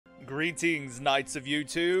Greetings, Knights of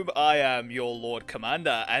YouTube. I am your Lord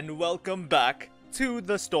Commander, and welcome back to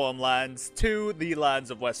the Stormlands, to the lands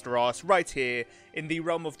of Westeros, right here in the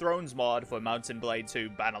Realm of Thrones mod for Mountain Blade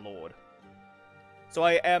 2 Bannerlord. So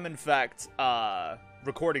I am, in fact,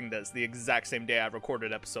 recording this the exact same day I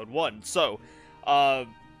recorded episode 1. So,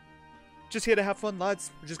 just here to have fun,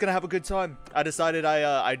 lads. We're just gonna have a good time. I decided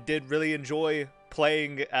I did really enjoy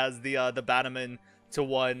playing as the bannerman to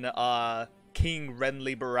one, King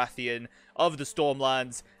Renly Baratheon of the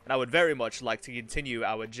Stormlands, and I would very much like to continue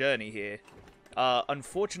our journey here.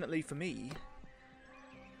 Unfortunately for me,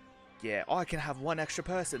 yeah, I can have one extra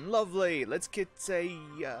person. Lovely. Let's get a,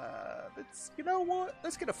 you know what?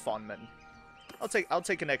 Let's get a Fonman. I'll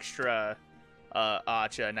take an extra,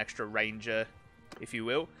 archer, an extra ranger, if you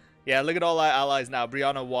will. Yeah, look at all our allies now.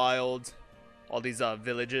 Brianna Wild, all these,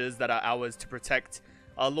 villages that are ours to protect.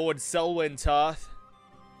 Lord Selwyn Tarth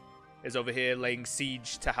is over here laying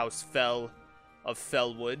siege to House Fell of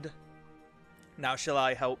Fellwood. Now shall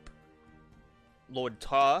I help Lord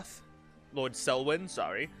Tarth? Lord Selwyn,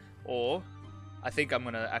 sorry. Or, I think I'm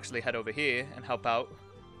gonna actually head over here and help out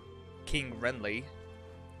King Renly.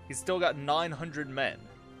 He's still got 900 men.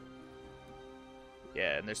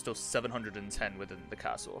 Yeah, and there's still 710 within the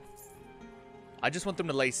castle. I just want them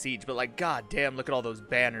to lay siege, but like, god damn, look at all those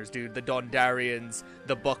banners, dude. The Dondarrions,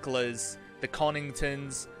 the Bucklers, the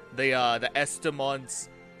Conningtons, the Estemonts,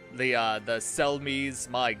 the Selmies.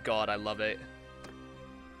 My god, I love it.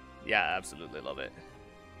 Yeah, I absolutely love it.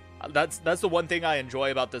 That's the one thing I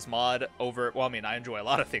enjoy about this mod over, well, I mean, I enjoy a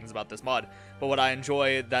lot of things about this mod, but what I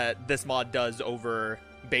enjoy that this mod does over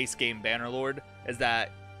base game Bannerlord is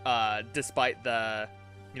that, despite the,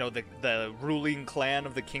 you know, the ruling clan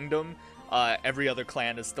of the kingdom, every other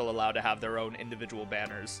clan is still allowed to have their own individual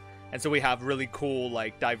banners. And so we have really cool,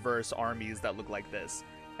 like, diverse armies that look like this.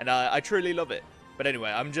 And I truly love it. But anyway,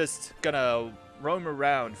 I'm just gonna roam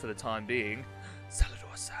around for the time being.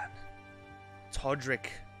 Salador-san. Todrick.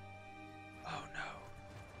 Oh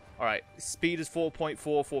no. Alright, speed is 4.4,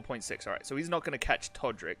 4.6. Alright, so he's not gonna catch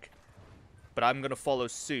Todrick. But I'm gonna follow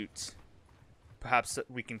suit. Perhaps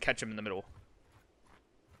we can catch him in the middle.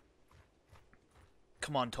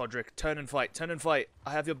 Come on, Todrick. Turn and fight. Turn and fight.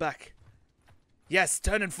 I have your back. Yes,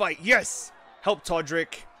 turn and fight. Yes! Help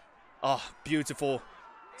Todrick. Oh, beautiful.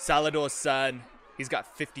 Salador-san. He's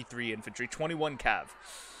got 53 infantry, 21 cav.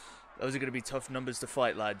 Those are going to be tough numbers to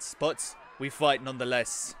fight, lads. But we fight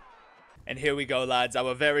nonetheless. And here we go, lads.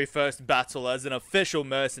 Our very first battle as an official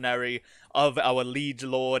mercenary of our liege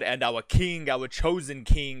lord and our king, our chosen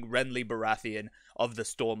king, Renly Baratheon of the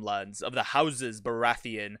Stormlands, of the Houses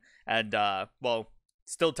Baratheon, and, well,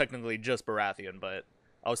 still technically just Baratheon, but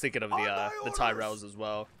I was thinking of the Tyrells as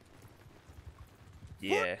well.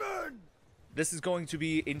 Yeah. This is going to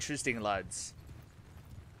be interesting, lads.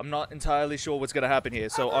 I'm not entirely sure what's going to happen here.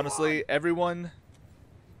 So, honestly, everyone...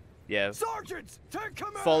 Yeah. Sergeants, take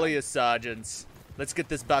command! Follow your sergeants. Let's get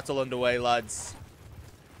this battle underway, lads.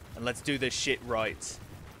 And let's do this shit right.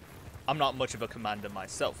 I'm not much of a commander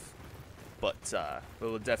myself. But, we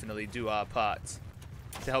will definitely do our part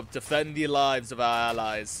to help defend the lives of our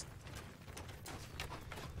allies.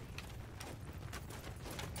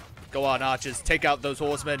 Go on, archers. Take out those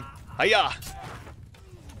horsemen. Hiya!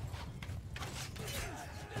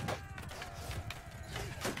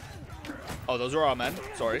 Oh, those are our men.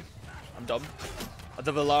 Sorry. I'm dumb.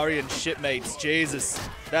 The Valarian shipmates. Jesus.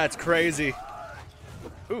 That's crazy.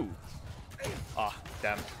 Ooh. Ah,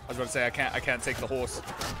 damn. I was about to say I can't take the horse.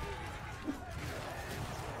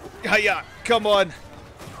 Hiya! Come on!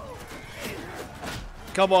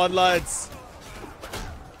 Come on, lads.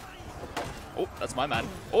 Oh, that's my man.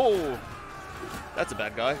 Oh! That's a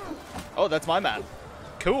bad guy. Oh, that's my man.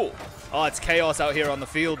 Cool. Oh, it's chaos out here on the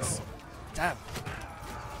fields. Damn.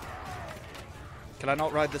 Can I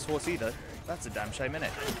not ride this horse either? That's a damn shame,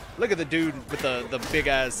 innit? Look at the dude with the big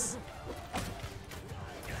ass.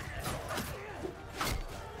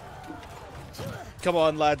 Come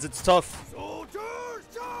on, lads. It's tough. Soldiers,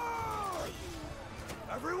 charge!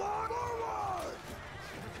 Everyone forward!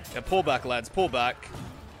 Yeah, pull back, lads. Pull back.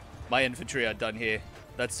 My infantry are done here.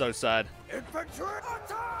 That's so sad. Infantry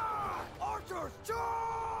attack! Archers,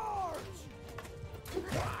 charge!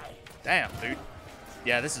 Damn, dude.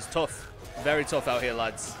 Yeah, this is tough. Very tough out here,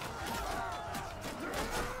 lads.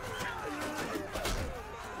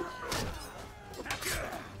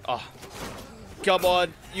 Oh. Come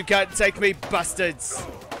on. You can't take me, bastards.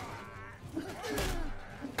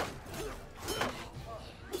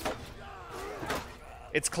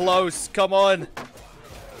 It's close. Come on.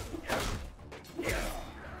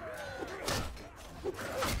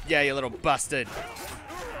 Yeah, you little bastard.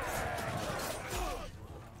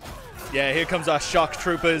 Yeah, here comes our shock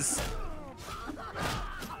troopers.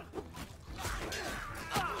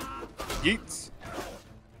 Yeets.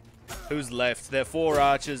 Who's left? They're 4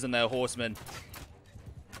 archers and they're horsemen.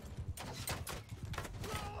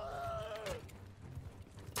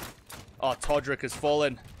 Oh, Todrick has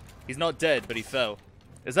fallen. He's not dead, but he fell.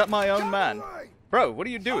 Is that my own man? Bro, what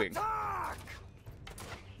are you doing?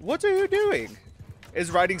 What are you doing?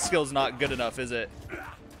 His riding skill's not good enough, is it?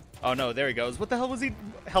 Oh no, there he goes. What the hell was he?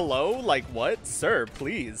 Hello? Like what? Sir,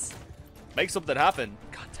 please. Make something happen.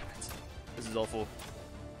 God damn it. This is awful.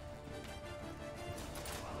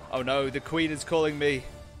 Oh no, the queen is calling me.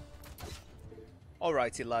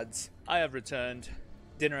 Alrighty lads, I have returned.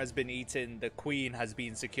 Dinner has been eaten, the queen has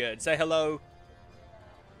been secured. Say hello.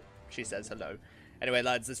 She says hello. Anyway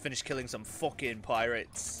lads, let's finish killing some fucking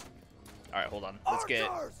pirates. Alright, hold on. Let's get...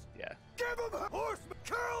 Yeah. Give them horsemen!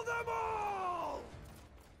 Kill them all!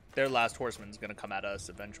 Their last horseman's gonna come at us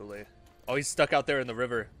eventually. Oh, he's stuck out there in the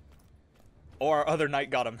river. Oh, our other knight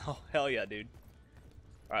got him. Oh, hell yeah, dude.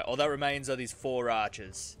 Alright, all that remains are these 4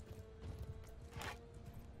 archers.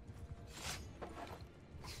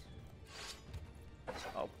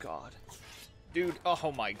 Oh, God. Dude,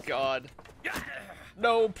 oh my God.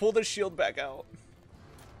 No, pull the shield back out.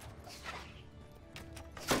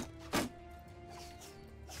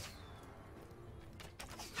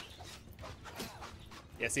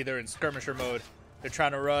 Yeah, see, they're in skirmisher mode. They're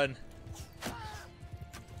trying to run.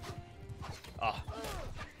 Ah.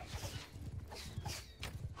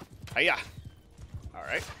 Hiya.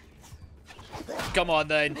 Alright. Come on,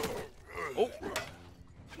 then. Oh.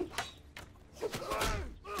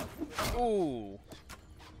 Ooh.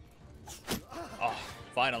 Oh,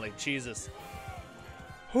 finally. Jesus.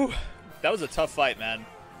 Whew. That was a tough fight, man.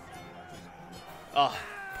 Ah,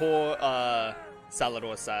 poor,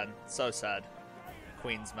 Salador-san. So sad.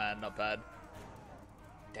 Queens, man, not bad.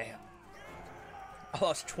 Damn. I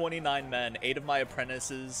lost 29 men, 8 of my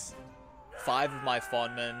apprentices, 5 of my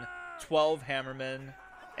fawnmen, 12 hammermen,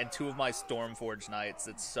 and 2 of my Stormforge knights.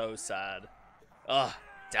 It's so sad. Ugh,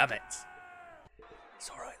 damn it. It's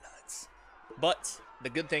alright, lads. But the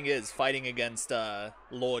good thing is, fighting against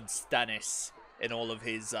Lord Stannis and all of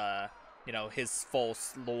his, you know, his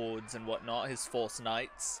false lords and whatnot, his false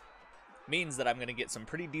knights, means that I'm going to get some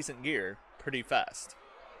pretty decent gear pretty fast.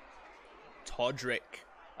 Todrick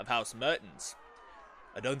of House Mertens.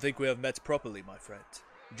 I don't think we have met properly, my friend.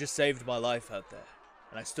 You just saved my life out there,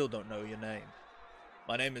 and I still don't know your name.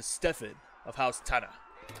 My name is Steffon of House Tanner.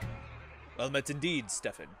 Well met indeed,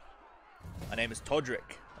 Steffon. My name is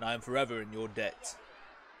Todrick, and I am forever in your debt.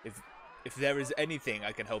 If there is anything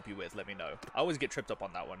I can help you with, let me know. I always get tripped up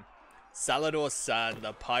on that one. Salador-san,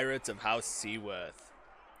 the pirate of House Seaworth.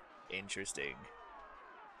 Interesting.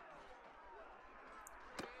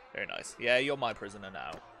 Very nice. Yeah, you're my prisoner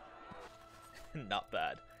now. Not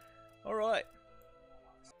bad. Alright.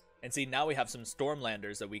 And see, now we have some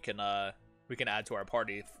Stormlanders that we can add to our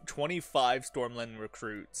party. 25 Stormland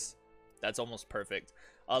recruits. That's almost perfect.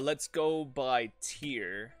 Let's go by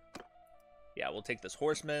tier. Yeah, we'll take this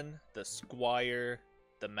Horseman, the Squire,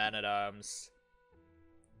 the Man-at-Arms,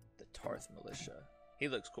 the Tarth Militia. He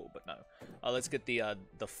looks cool, but no. Let's get the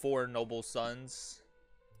 4 Noble Sons,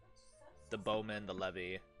 the Bowman, the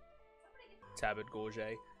Levy, Tabard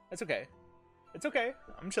Gorget. That's okay. It's okay.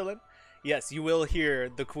 I'm chilling. Yes, you will hear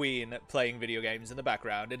the Queen playing video games in the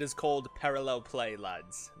background. It is called Parallel Play,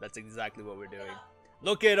 lads. That's exactly what we're doing.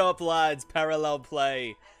 Look it up, lads. Parallel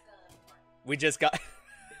Play. We just got...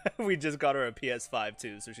 we just got her a PS5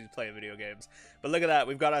 too, so she's playing video games. But look at that.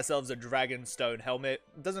 We've got ourselves a Dragonstone helmet.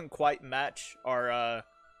 It doesn't quite match our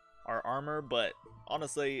armor, but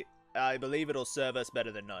honestly, I believe it'll serve us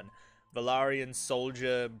better than none. Valarian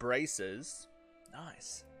Soldier braces.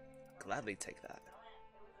 Nice. Gladly take that.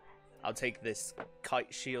 I'll take this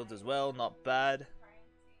kite shield as well. Not bad.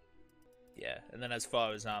 Yeah, and then as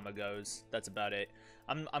far as armor goes, that's about it.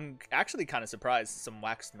 I'm actually kind of surprised. Some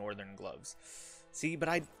waxed northern gloves. See, but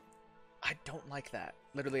I don't like that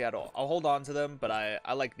literally at all. I'll hold on to them, but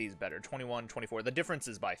I like these better. 21, 24. The difference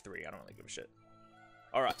is by 3. I don't really give a shit.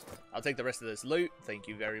 All right, I'll take the rest of this loot. Thank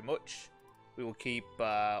you very much. We will keep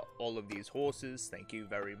all of these horses. Thank you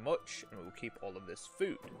very much. And we will keep all of this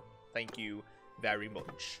food. Thank you very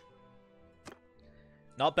much.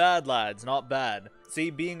 Not bad, lads. Not bad. See,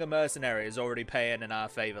 being a mercenary is already paying in our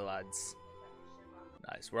favor, lads.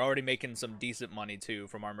 Nice. We're already making some decent money, too,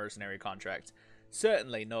 from our mercenary contract.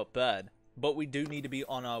 Certainly not bad. But we do need to be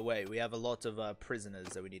on our way. We have a lot of prisoners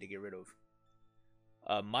that we need to get rid of.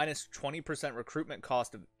 Minus 20% recruitment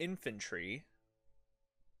cost of infantry.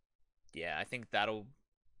 Yeah, I think that'll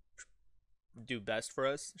do best for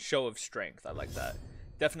us. Show of strength. I like that.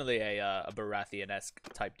 Definitely a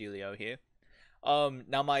Baratheon-esque type dealio here.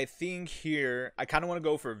 Now my thing here, I kind of want to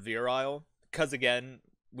go for virile, because again,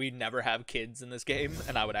 we never have kids in this game,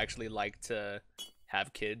 and I would actually like to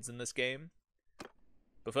have kids in this game.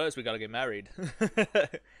 But first, we gotta get married.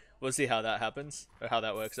 We'll see how that happens, or how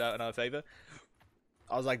that works out in our favor.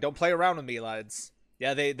 I was like, don't play around with me, lads.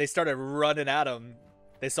 Yeah, they started running at him.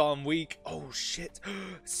 They saw him weak. Oh, shit.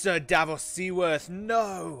 Sir Davos Seaworth,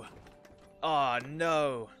 no! Oh,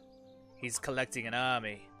 no. He's collecting an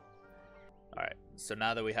army. Alright, so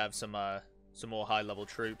now that we have some more high-level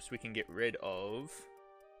troops, we can get rid of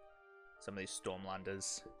some of these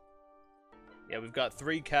Stormlanders. Yeah, we've got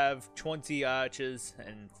 3 cav, 20 archers,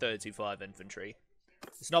 and 35 infantry.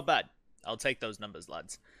 It's not bad. I'll take those numbers,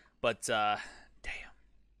 lads. But, damn.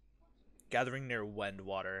 Gathering near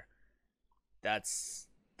Wendwater. That's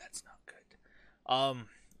not good.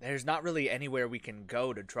 There's not really anywhere we can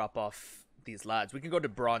go to drop off these lads. We can go to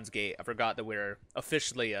Bronzegate. I forgot that we're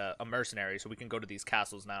officially a mercenary, so we can go to these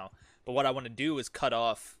castles now. But what I want to do is cut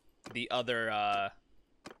off the other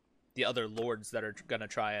lords that are gonna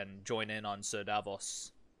try and join in on Sir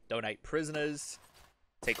Davos. Donate prisoners.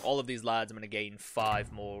 Take all of these lads. I'm gonna gain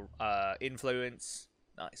 5 more influence.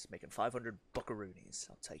 Nice, making 500 buckaroonies.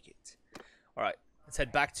 I'll take it. All right, let's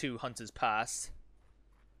head back to Hunter's Pass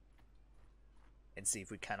and see if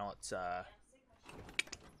we cannot.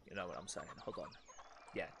 You know what I'm saying? Hold on.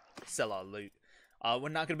 Yeah, sell our loot. We're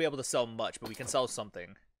not gonna be able to sell much, but we can sell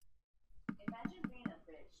something.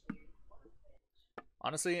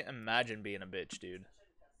 Honestly, imagine being a bitch, dude.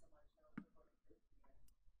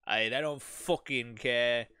 They don't fucking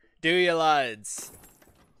care. Do you, lads?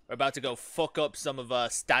 We're about to go fuck up some of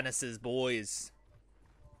Stannis' boys.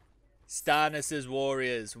 Stannis'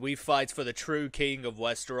 warriors. We fight for the true king of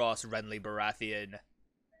Westeros, Renly Baratheon.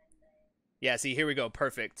 Yeah, see, here we go.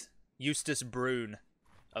 Perfect. Eustace Brune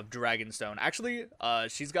of Dragonstone. Actually,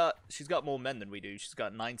 she's got more men than we do. She's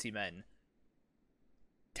got 90 men.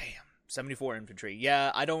 Damn. 74 infantry.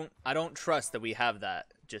 Yeah, I don't trust that we have that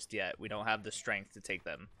just yet. We don't have the strength to take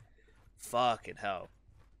them. Fucking hell.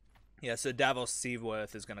 Yeah, so Davos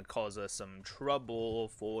Seaworth is gonna cause us some trouble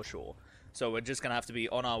for sure. So we're just gonna have to be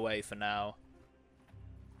on our way for now.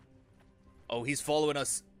 Oh, he's following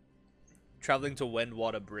us. Traveling to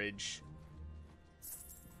Wendwater Bridge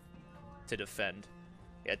to defend.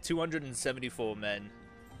 Yeah, 274 men.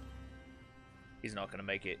 He's not gonna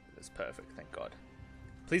make it. That's perfect, thank God.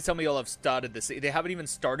 Please tell me y'all have started the siege. They haven't even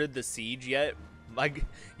started the siege yet.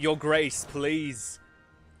 Your Grace, please.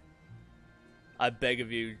 I beg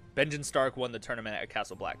of you. Benjen Stark won the tournament at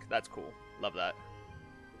Castle Black. That's cool. Love that.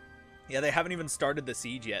 Yeah, they haven't even started the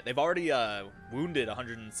siege yet. They've already wounded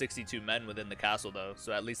 162 men within the castle, though.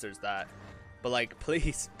 So at least there's that. But, like,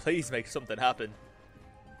 please make something happen.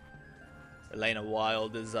 Elena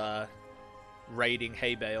Wild is raiding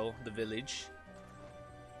Haybale, the village.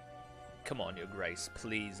 Come on, Your Grace,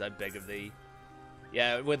 please, I beg of thee.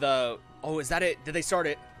 Yeah, with oh, is that it? Did they start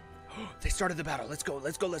it? They started the battle. Let's go,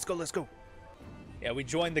 let's go, let's go, let's go. Yeah, we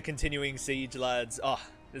joined the continuing siege, lads. Oh,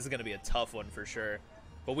 this is gonna be a tough one for sure.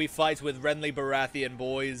 But we fight with Renly Baratheon,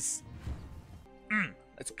 boys.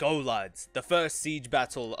 Let's go, lads. The first siege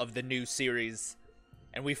battle of the new series.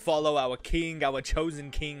 And we follow our king, our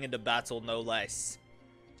chosen king, into battle, no less.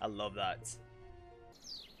 I love that.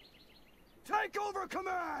 Take over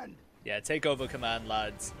command! Yeah, take over command,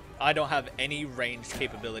 lads. I don't have any ranged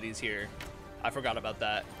capabilities here. I forgot about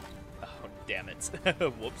that. Oh, damn it.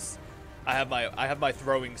 Whoops. I have my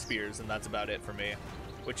throwing spears, and that's about it for me.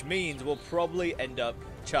 Which means we'll probably end up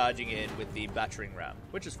charging in with the battering ram,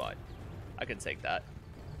 which is fine. I can take that.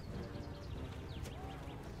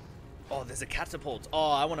 Oh, there's a catapult.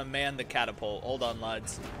 Oh, I want to man the catapult. Hold on,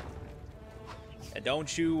 lads. And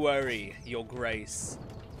don't you worry, Your Grace.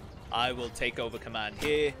 I will take over command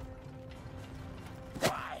here.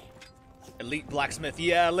 Elite blacksmith.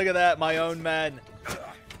 Yeah, look at that. My own man.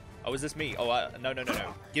 Oh, is this me? Oh, no.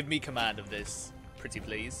 Give me command of this. Pretty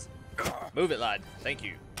please. Move it, lad. Thank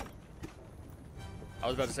you. I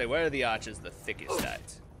was about to say, where are the archers the thickest at?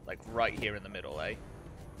 Like, right here in the middle, eh?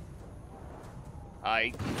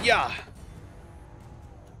 Yeah!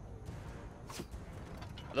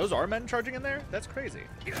 Are those our men charging in there? That's crazy.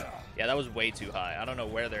 Yeah, that was way too high. I don't know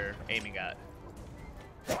where they're aiming at.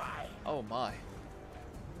 Oh, my.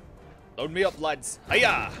 Load me up, lads.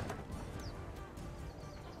 Hiya!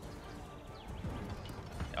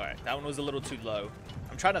 Alright, that one was a little too low.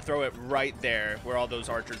 I'm trying to throw it right there where all those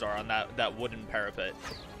archers are on that wooden parapet.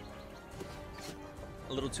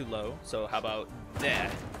 A little too low, so how about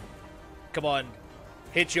there? Come on.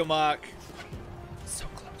 Hit your mark. So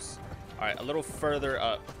close. Alright, a little further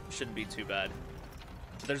up. Shouldn't be too bad.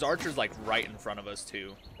 There's archers like right in front of us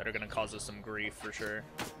too that are gonna cause us some grief for sure.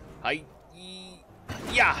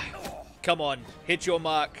 Yeah, come on, hit your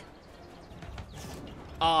mark.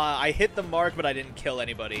 I hit the mark, but I didn't kill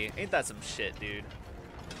anybody. Ain't that some shit, dude?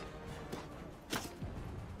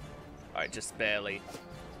 All right, just barely.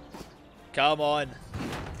 Come on,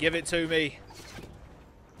 give it to me.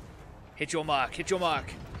 Hit your mark, hit your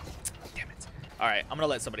mark. Damn it. All right, I'm gonna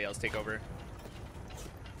let somebody else take over.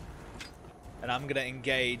 And I'm gonna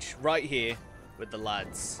engage right here with the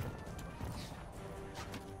lads.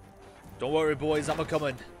 Don't worry, boys, I'm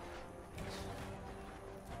a-coming.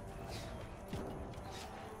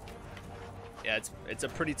 Yeah, it's a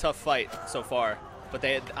pretty tough fight so far, but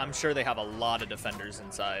I'm sure they have a lot of defenders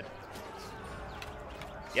inside.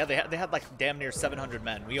 Yeah, they had like damn near 700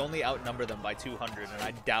 men. We only outnumber them by 200, and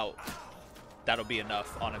I doubt that'll be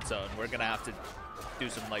enough on its own. We're gonna have to do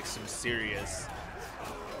some serious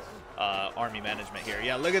army management here.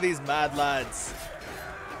 Yeah, look at these mad lads.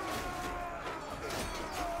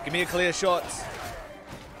 Give me a clear shot.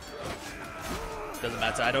 Doesn't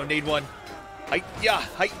matter, I don't need one. Yeah.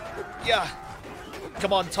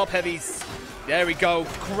 Come on, top heavies. There we go.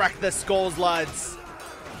 Crack the skulls, lads.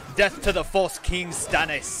 Death to the false king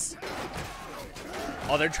Stannis.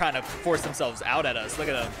 Oh, they're trying to force themselves out at us. Look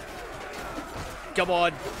at them. Come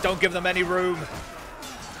on, don't give them any room.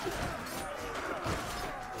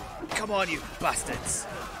 Come on, you bastards.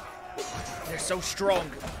 They're so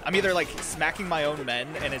strong. I'm either like smacking my own men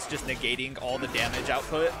and it's just negating all the damage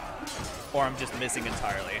output, or I'm just missing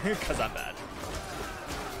entirely because I'm bad.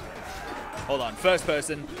 Hold on, first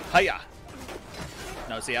person. Hiya.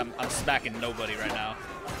 No, see, I'm smacking nobody right now.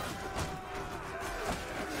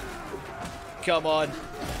 Come on.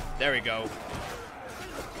 There we go.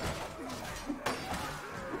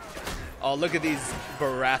 Oh, look at these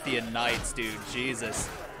Baratheon knights, dude. Jesus.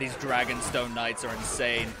 These Dragonstone knights are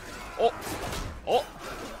insane. Oh. Oh.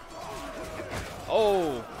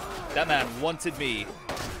 Oh. That man wanted me.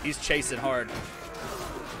 He's chasing hard.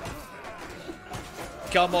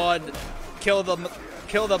 Come on. Kill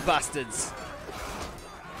the bastards.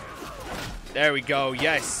 There we go.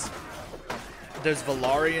 Yes. There's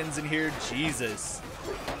Valarians in here. Jesus.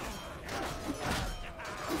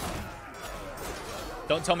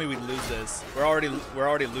 Don't tell me we lose this. We're already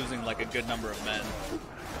losing like a good number of men.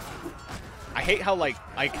 I hate how like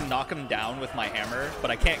I can knock them down with my hammer, but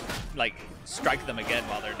I can't like strike them again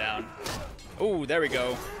while they're down. Oh, there we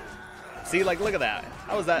go. See, like look at that.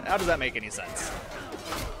 How does that make any sense?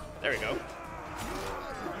 There we go.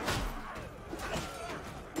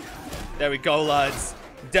 There we go, lads.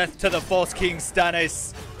 Death to the false king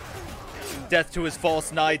Stannis. Death to his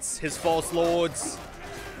false knights, his false lords.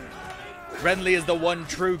 Renly is the one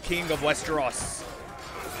true king of Westeros.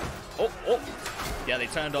 Oh, oh. Yeah, they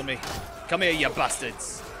turned on me. Come here, you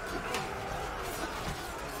bastards.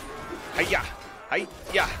 Hiya.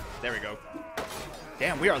 Hiya. There we go.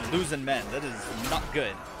 Damn, we are losing men. That is not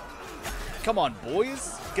good. Come on,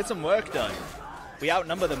 boys. Get some work done. We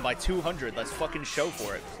outnumber them by 200. Let's fucking show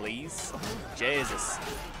for it, please. Jesus.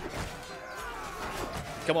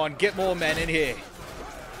 Come on, get more men in here.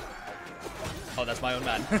 Oh, that's my own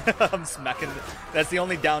man. I'm smacking. That's the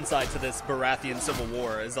only downside to this Baratheon Civil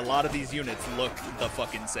War, is a lot of these units look the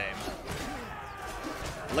fucking same.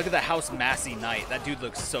 Look at the House Massey Knight. That dude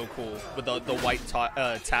looks so cool with the white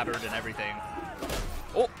tabard and everything.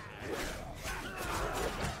 Oh.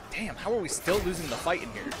 Damn, how are we still losing the fight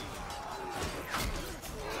in here?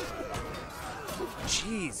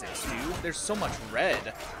 Jesus, dude. There's so much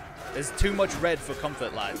red. There's too much red for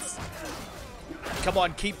comfort, lads. Come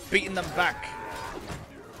on, keep beating them back.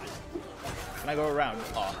 Can I go around?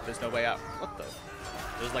 Oh, there's no way out. What the?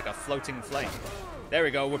 There's like a floating flame. There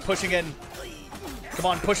we go. We're pushing in. Come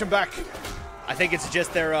on, push them back. I think it's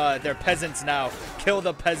just their peasants now. Kill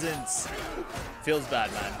the peasants. Feels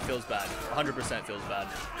bad, man. Feels bad. 100% feels bad.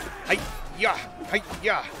 Hi-ya!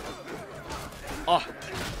 Hi-ya! Oh,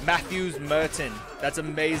 Matthews Merton. That's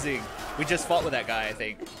amazing. We just fought with that guy, I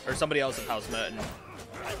think. Or somebody else in House Merton.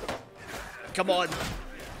 Come on.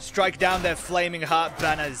 Strike down their flaming heart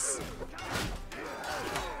banners.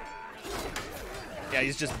 Yeah,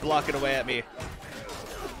 he's just blocking away at me.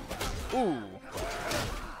 Ooh.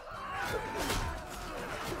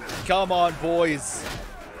 Come on, boys.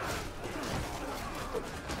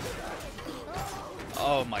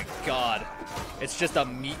 Oh my god. It's just a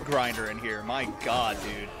meat grinder in here. My god,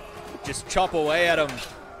 dude. Just chop away at him.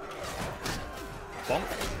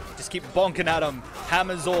 Bonk. Just keep bonking at him.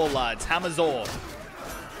 Hammers all, lads. Hammers all.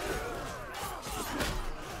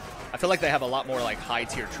 I feel like they have a lot more like high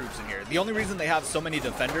tier troops in here. The only reason they have so many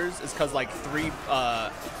defenders is because like three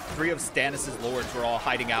of Stannis' lords were all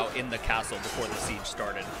hiding out in the castle before the siege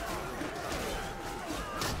started.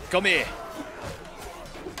 Come here.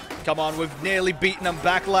 Come on, we've nearly beaten them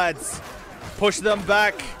back, lads. Push them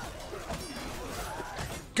back.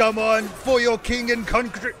 Come on, for your king and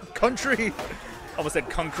country. Almost said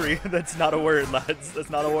country. That's not a word, lads. That's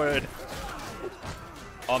not a word.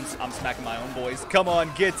 Oh, I'm smacking my own boys. Come on,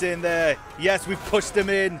 get in there. Yes, we've pushed them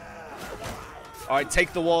in. All right,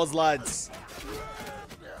 take the walls, lads.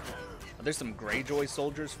 There's some Greyjoy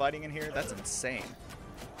soldiers fighting in here. That's insane.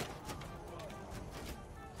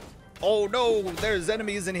 Oh, no, there's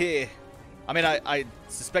enemies in here. I mean, I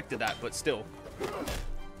suspected that, but still.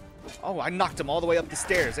 Oh, I knocked him all the way up the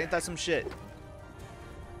stairs. Ain't that some shit?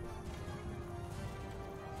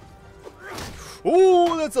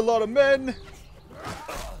 Ooh, that's a lot of men.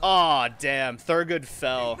 Aw, oh, damn. Thurgood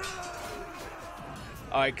fell.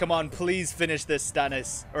 Alright, come on. Please finish this,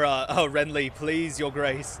 Stannis. Or, Renly. Please, your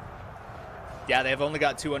grace. Yeah, they've only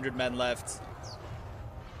got 200 men left.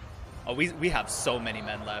 Oh, we have so many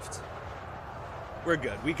men left. We're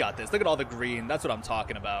good. We got this. Look at all the green. That's what I'm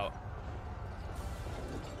talking about.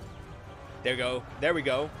 There we go. There we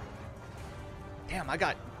go. Damn, I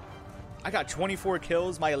got 24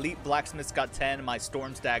 kills. My elite blacksmiths got 10. My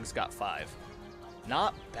storm stags got 5.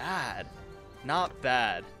 Not bad. Not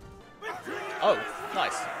bad. Oh,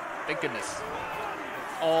 nice. Thank goodness.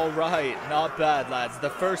 All right. Not bad, lads.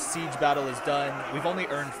 The first siege battle is done. We've only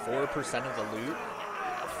earned 4% of the loot.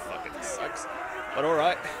 That fucking sucks. But all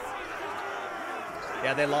right.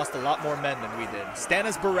 Yeah, they lost a lot more men than we did.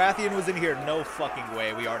 Stannis Baratheon was in here. No fucking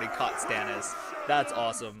way. We already caught Stannis. That's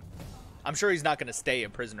awesome. I'm sure he's not going to stay a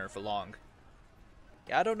prisoner for long.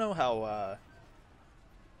 Yeah, I don't know how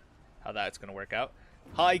that's going to work out.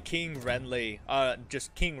 Hi, King Renly.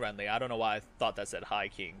 Just King Renly. I don't know why I thought that said Hi,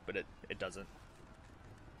 King, but it doesn't.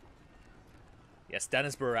 Yes,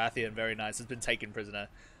 Stannis Baratheon, very nice, has been taken prisoner.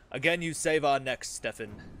 Again, you save our necks, Steffon.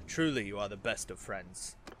 Truly, you are the best of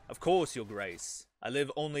friends. Of course, your grace. I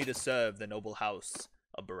live only to serve the noble house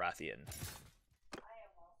of Baratheon.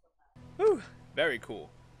 Whew, very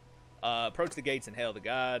cool. Approach the gates and hail the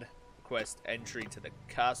guard. Request entry to the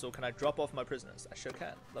castle. Can I drop off my prisoners? I sure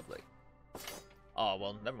can. Lovely. Oh,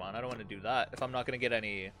 well, never mind. I don't want to do that if I'm not going to get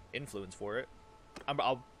any influence for it.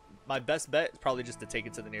 My best bet is probably just to take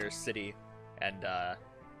it to the nearest city and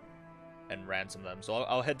ransom them. So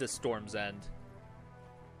I'll head to Storm's End.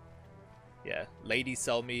 Yeah. Lady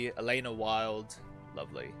Selmy, Elena Wild.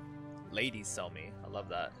 Lovely. Lady Selmy. I love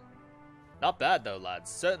that. Not bad, though, lads.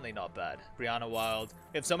 Certainly not bad. Brianna Wild.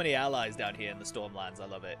 We have so many allies down here in the Stormlands. I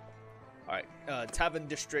love it. Alright. Tavern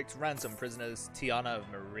District. Ransom prisoners. Tiana of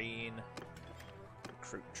Marine.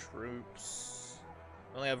 Recruit troops.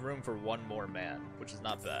 We only have room for one more man, which is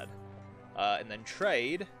not bad. And then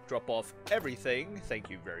trade. Drop off everything. Thank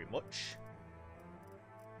you very much.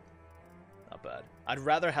 Not bad. I'd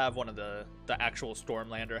rather have one of the actual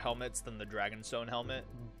Stormlander helmets than the Dragonstone helmet,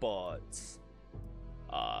 but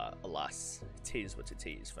alas, it is what it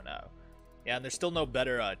is for now. Yeah, and there's still no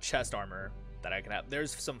better chest armor that I can have.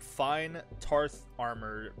 There's some fine Tarth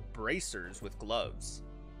armor bracers with gloves.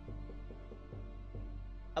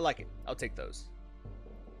 I like it. I'll take those.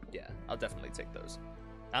 Yeah, I'll definitely take those.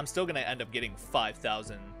 I'm still going to end up getting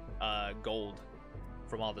 5,000 gold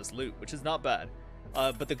from all this loot, which is not bad.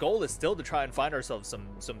 But the goal is still to try and find ourselves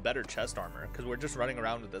some better chest armor, because we're just running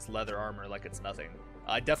around with this leather armor like it's nothing.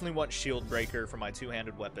 I definitely want shield breaker for my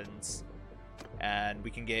two-handed weapons, and we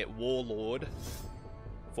can get warlord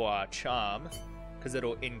for our charm, because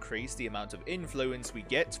it'll increase the amount of influence we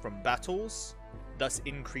get from battles, thus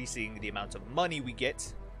increasing the amount of money we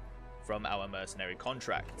get from our mercenary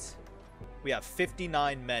contracts. We have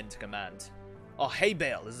 59 men to command. Oh,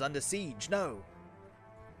 Haybale is under siege. No.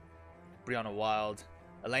 Brianna Wild.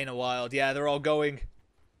 Elena Wild. Yeah, they're all going.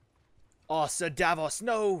 Oh, Sir Davos.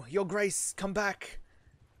 No. Your Grace, come back.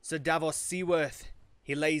 Sir Davos Seaworth.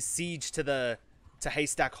 He lays siege to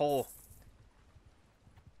Haystack Hall.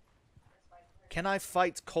 Can I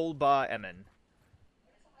fight Kolbar Emin?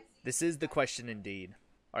 This is the question indeed.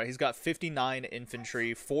 Alright, he's got 59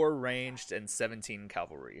 infantry, 4 ranged, and 17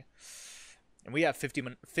 cavalry. And we have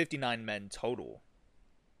 59 men total.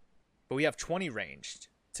 But we have 20 ranged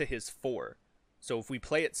to his 4. So if we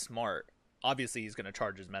play it smart, obviously he's going to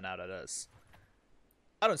charge his men out at us.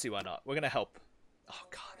 I don't see why not. We're going to help. Oh,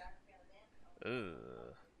 God.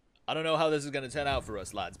 Ugh. I don't know how this is going to turn out for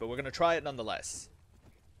us, lads, but we're going to try it nonetheless.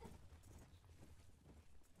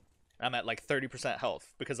 I'm at like 30%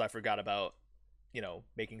 health because I forgot about, you know,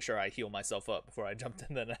 making sure I heal myself up before I jumped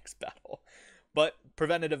in the next battle. But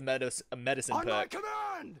preventative medicine On my perk.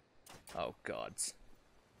 command! Oh, gods.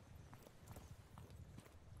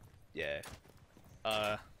 Yeah.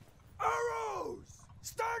 Arrows!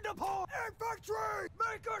 Stand upon infantry!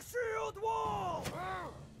 Make a shield wall!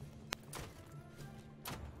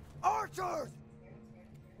 Archers!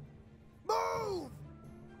 Move!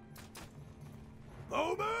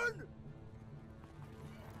 Bowman!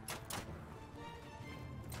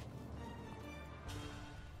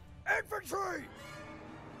 Infantry!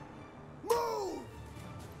 Move!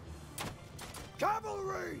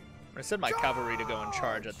 Cavalry! I'm gonna send my cavalry to go and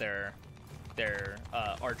charge at their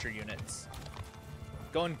archer units.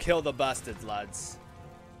 Go and kill the bastards, lads.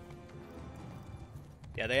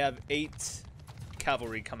 Yeah, they have 8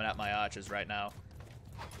 cavalry coming at my archers right now.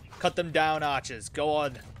 Cut them down, archers. Go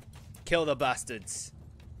on. Kill the bastards.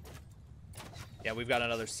 Yeah, we've got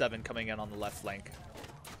another 7 coming in on the left flank.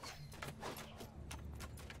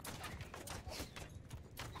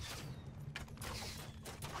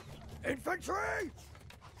 Infantry!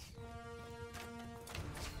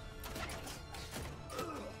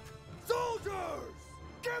 Soldiers!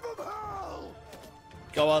 Give them hell!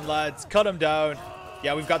 Go on, lads. Cut them down.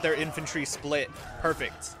 Yeah, we've got their infantry split.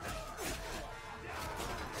 Perfect.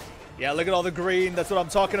 Yeah, look at all the green. That's what I'm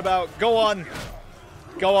talking about. Go on.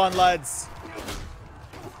 Go on, lads.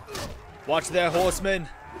 Watch their horsemen.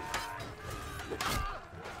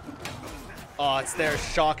 Oh, it's their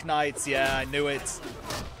shock knights. Yeah, I knew it.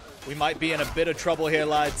 We might be in a bit of trouble here,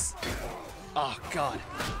 lads. Oh, God.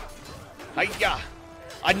 Hiya!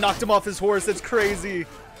 I knocked him off his horse. That's crazy.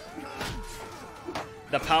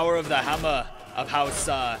 The power of the hammer of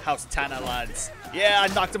House Tanner, lads. Yeah,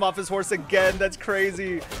 I knocked him off his horse again. That's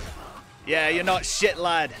crazy. Yeah, you're not shit,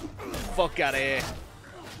 lad. Fuck out of here.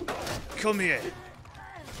 Come here.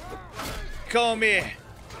 Come here.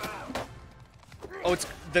 Oh,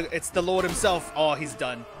 it's the Lord himself. Oh, he's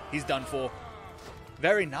done. He's done for.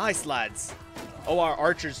 Very nice, lads. Oh, our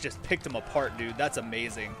archers just picked him apart, dude. That's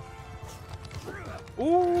amazing.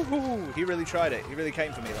 Ooh, he really tried it. He really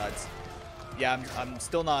came for me, lads. Yeah, I'm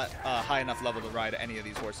still not high enough level to ride any of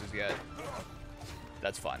these horses yet.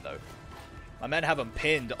 That's fine, though. My men have them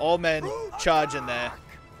pinned. All men charge in there.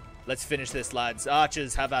 Let's finish this, lads.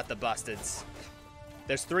 Archers, have at the bastards.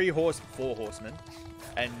 There's 4 horsemen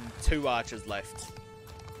and 2 archers left.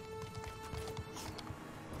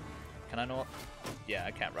 Can I not? Yeah,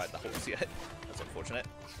 I can't ride the horse yet. That's unfortunate.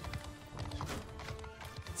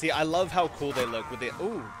 See, I love how cool they look with it.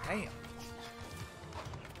 Ooh, damn.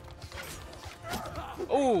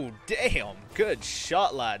 Ooh, damn. Good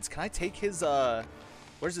shot, lads. Can I take his,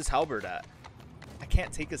 where's his halberd at? I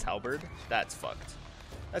can't take his halberd? That's fucked.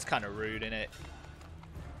 That's kind of rude, innit?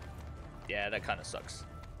 Yeah, that kind of sucks.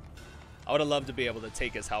 I would have loved to be able to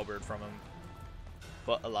take his halberd from him.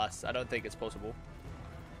 But alas, I don't think it's possible.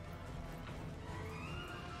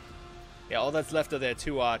 Yeah, all that's left are their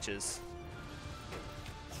 2 archers.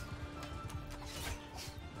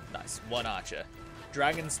 Nice. 1 archer.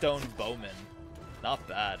 Dragonstone Bowman. Not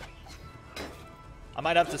bad. I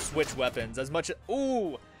might have to switch weapons as much as...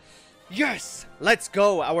 Ooh! Yes! Let's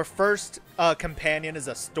go! Our first companion is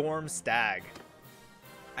a Storm Stag.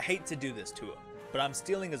 I hate to do this to him, but I'm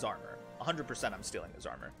stealing his armor. 100% I'm stealing his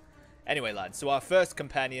armor. Anyway, lads, so our first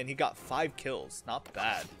companion, he got 5 kills. Not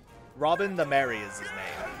bad. Robin the Merry is his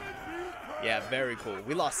name. Yeah, very cool.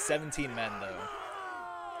 We lost 17 men, though.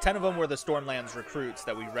 10 of them were the Stormlands recruits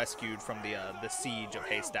that we rescued from the siege of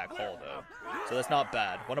Haystack Hall, though. So that's not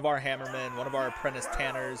bad. One of our hammermen, one of our apprentice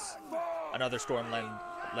tanners, another Stormland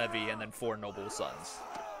levy, and then 4 noble sons.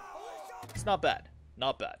 It's not bad.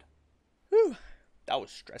 Not bad. Whew. That was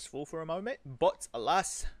stressful for a moment, but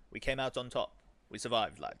alas, we came out on top. We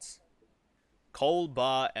survived, lads. Cole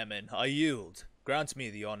Bar Emin, I yield. Grant me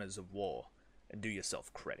the honors of war, and do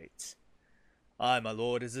yourself credit. Aye, my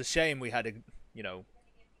lord, it's a shame we had to, you know,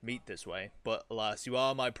 meet this way, but alas, you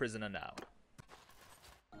are my prisoner now.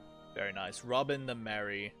 Very nice. Robin the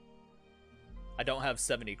Merry. I don't have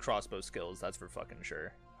 70 crossbow skills, that's for fucking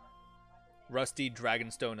sure. Rusty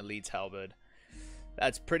Dragonstone Elite's Halberd.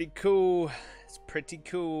 That's pretty cool. It's pretty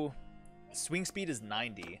cool. Swing speed is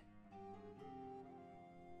 90.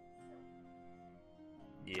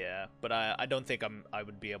 Yeah, but I don't think I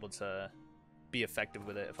would be able to be effective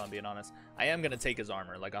with it, if I'm being honest. I am going to take his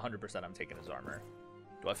armor. Like, 100% I'm taking his armor.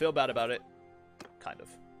 Do I feel bad about it? Kind of.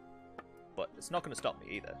 But it's not going to stop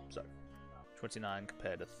me either, so. 29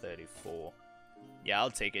 compared to 34. Yeah, I'll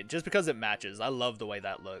take it. Just because it matches. I love the way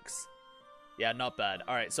that looks. Yeah, not bad.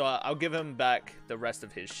 Alright, so I'll give him back the rest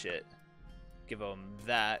of his shit. Give him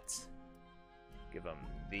that. Give him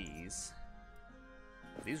these.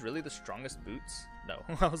 Are these really the strongest boots? No.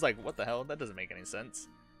 I was like, what the hell? That doesn't make any sense.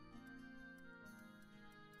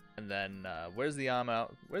 And then, where's the armor?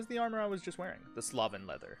 Where's the armor I was just wearing? The Slaven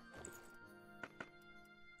leather.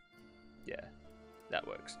 Yeah, that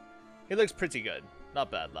works. He looks pretty good.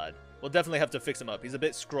 Not bad, lad. We'll definitely have to fix him up. He's a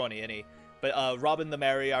bit scrawny, isn't he? But Robin the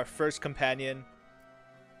Merry, our first companion,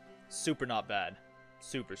 super not bad.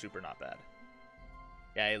 Super, super not bad.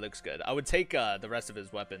 Yeah, he looks good. I would take the rest of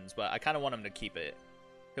his weapons, but I kind of want him to keep it.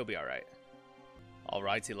 He'll be alright.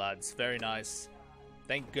 Alrighty, lads. Very nice.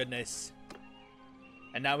 Thank goodness.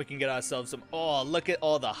 And now we can get ourselves some... Oh, look at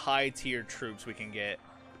all the high-tier troops we can get.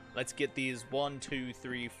 Let's get these 1, 2,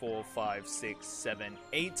 3, 4, 5, 6, 7,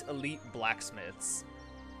 8 elite blacksmiths.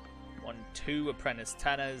 1, 2 apprentice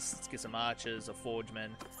tanners. Let's get some archers, a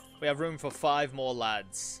forgeman. We have room for 5 more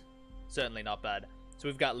lads. Certainly not bad. So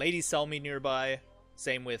we've got Lady Selmy nearby.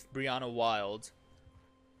 Same with Brianna Wild.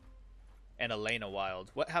 And Elena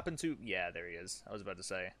Wild. What happened to... Yeah, there he is. I was about to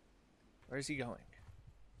say. Where is he going?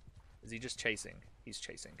 Is he just chasing? He's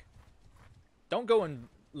chasing. Don't go and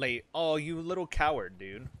lay... Oh, you little coward,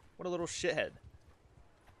 dude. What a little shithead.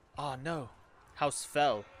 Oh, no. House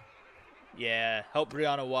fell. Yeah, help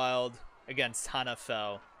Brianna Wild against Hannah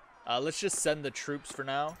fell. Let's just send the troops for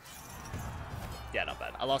now. Yeah, not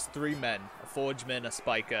bad. I lost 3 men. A forgeman, a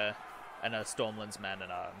spiker, and a Stormland's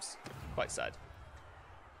man-at-arms. Quite sad.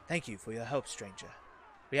 Thank you for your help, stranger.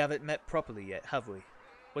 We haven't met properly yet, have we?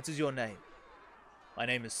 What is your name? My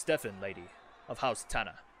name is Steffon, lady, of House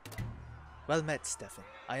Tanner. Well met, Steffon.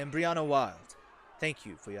 I am Brianna Wild. Thank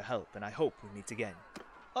you for your help, and I hope we meet again.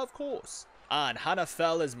 Of course. Ah, and Hannah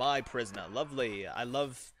Fell is my prisoner. Lovely. I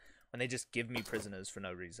love when they just give me prisoners for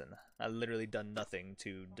no reason. I've literally done nothing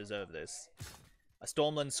to deserve this. A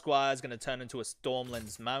Stormland Squire is going to turn into a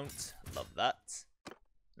Stormland's Mount. Love that.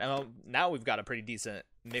 Now we've got a pretty decent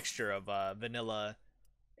mixture of vanilla,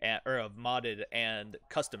 or of modded and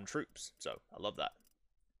custom troops. So I love that.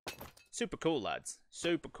 Super cool, lads.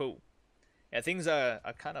 Super cool. Yeah, things are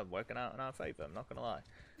kind of working out in our favor, I'm not going to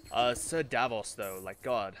lie. Sir Davos, though, like,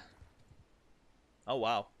 God. Oh,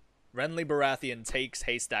 wow. Renly Baratheon takes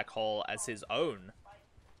Haystack Hall as his own.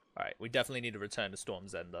 Alright, we definitely need to return to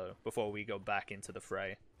Storm's End, though, before we go back into the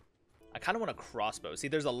fray. I kind of want a crossbow. See,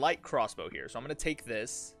 there's a light crossbow here, so I'm going to take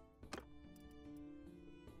this.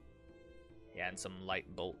 Yeah, and some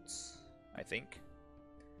light bolts, I think.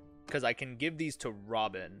 Because I can give these to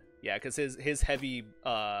Robin. Yeah, because his heavy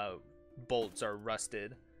bolts are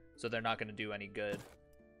rusted, so they're not going to do any good.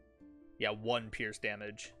 Yeah, 1 pierce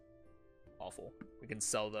damage. Awful. We can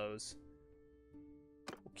sell those.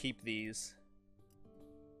 We'll keep these.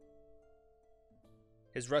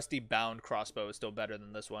 His rusty bound crossbow is still better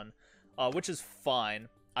than this one, which is fine.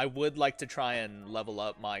 I would like to try and level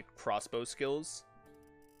up my crossbow skills.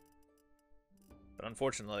 But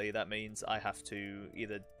unfortunately, that means I have to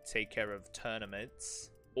either take care of tournaments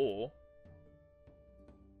or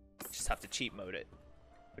just have to cheat mode it,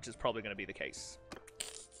 which is probably going to be the case.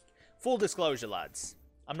 Full disclosure, lads.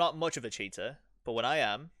 I'm not much of a cheater, but when I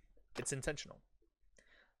am, it's intentional.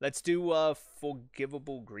 Let's do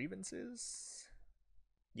forgivable grievances.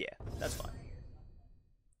 Yeah, that's fine.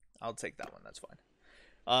 I'll take that one, that's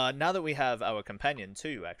fine. Now that we have our companion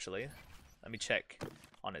too, actually, let me check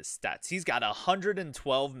on his stats. He's got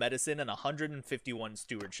 112 medicine and 151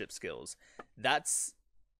 stewardship skills. That's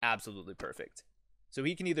absolutely perfect. So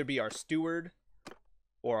he can either be our steward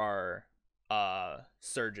or our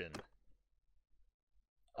surgeon.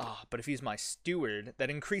 But if he's my steward, that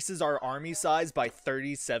increases our army size by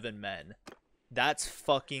 37 men. That's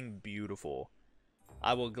fucking beautiful.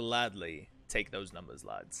 I will gladly take those numbers,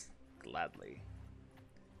 lads. Gladly.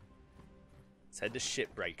 Let's head to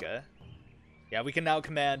Shipbreaker. Yeah, we can now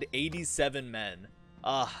command 87 men.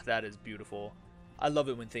 That is beautiful. I love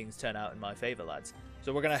it when things turn out in my favor, lads.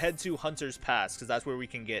 So we're going to head to Hunter's Pass, because that's where we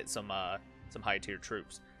can get some high-tier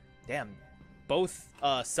troops. Damn. Both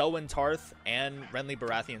Selwyn Tarth and Renly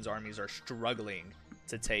Baratheon's armies are struggling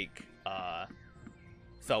to take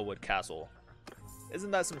Felwood Castle.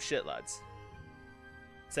 Isn't that some shit, lads?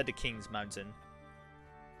 Said to King's Mountain.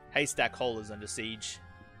 Haystack Hall is under siege.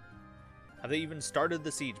 Have they even started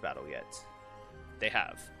the siege battle yet? They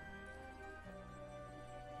have.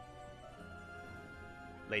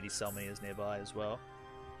 Lady Selmy is nearby as well.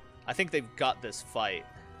 I think they've got this fight.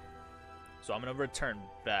 So I'm going to return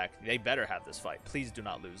back. They better have this fight. Please do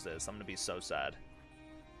not lose this. I'm going to be so sad.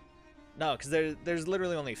 No, because there's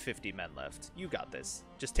literally only 50 men left. You got this.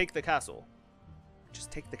 Just take the castle.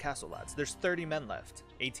 Just take the castle, lads. There's 30 men left.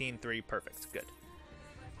 18-3. Perfect. Good.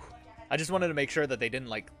 I just wanted to make sure that they didn't,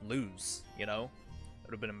 like, lose, you know? It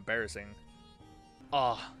would have been embarrassing.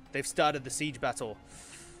 Oh, they've started the siege battle.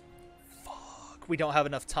 Fuck, we don't have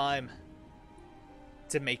enough time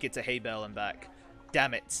to make it to Haybale and back.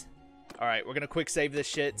 Damn it. Alright, we're gonna quick save this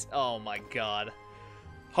shit. Oh my god.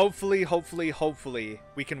 Hopefully,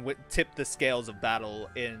 we can tip the scales of battle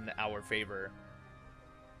in our favor.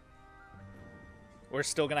 We're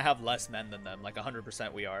still gonna have less men than them, like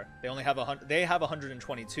 100% we are. They only have they have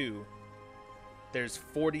 122. There's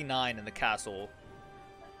 49 in the castle,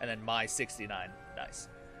 and then my 69. Nice.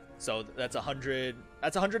 So that's 100.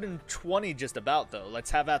 That's 120 just about though.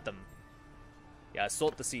 Let's have at them. Yeah,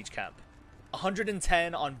 assault the siege camp.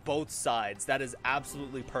 110 on both sides. That is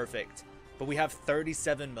absolutely perfect. But we have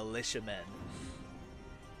 37 militiamen.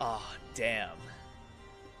 Ah, oh, damn.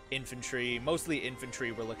 Infantry, mostly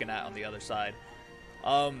infantry we're looking at on the other side.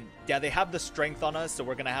 Yeah, they have the strength on us, so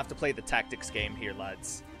we're gonna have to play the tactics game here,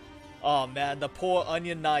 lads. Oh man, the poor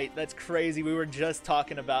Onion Knight. That's crazy. We were just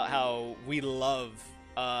talking about how we love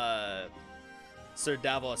Sir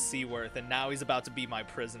Davos Seaworth, and now he's about to be my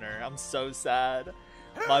prisoner. I'm so sad.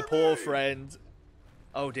 My poor friend.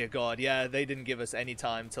 Oh dear god, yeah, they didn't give us any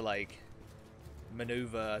time to like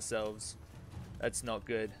maneuver ourselves. That's not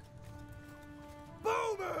good.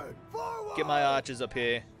 Get my archers up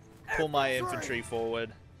here. Pull my infantry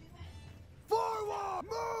forward. Forward,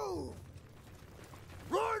 move.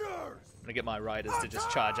 Riders. I'm gonna get my riders to just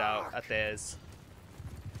charge out at theirs.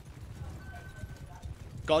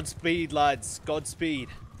 Godspeed, lads. Godspeed.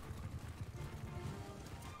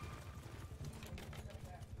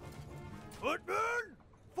 Footmen,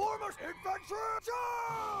 form us infantry,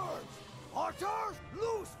 charge! Archers,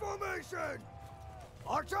 loose formation!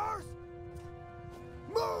 Archers,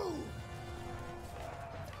 move!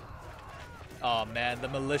 Oh man, the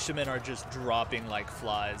militiamen are just dropping like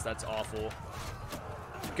flies. That's awful.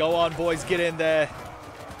 Go on, boys, get in there.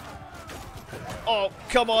 Oh,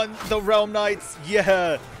 come on, the Realm Knights.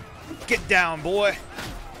 Yeah. Get down, boy.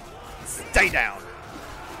 Stay down.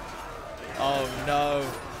 Oh no.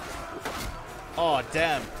 Oh,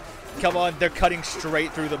 damn. Come on, they're cutting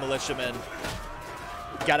straight through the militiamen.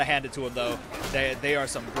 Gotta hand it to them, though. They are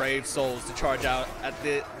some brave souls to charge out at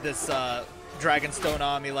this Dragonstone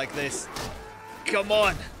army like this. Come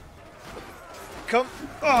on. Come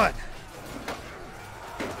on.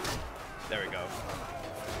 There we go.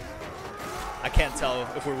 I can't tell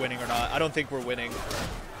if we're winning or not. I don't think we're winning.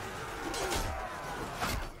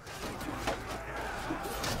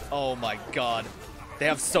 Oh my god. They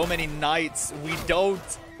have so many knights. We don't.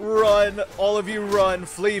 Run. All of you run.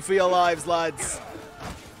 Flee for your lives, lads.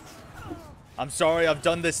 I'm sorry I've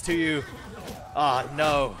done this to you. Ah,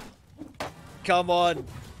 no. Come on.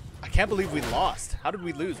 I can't believe we lost. How did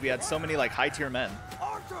we lose? We had so many, like, high-tier men.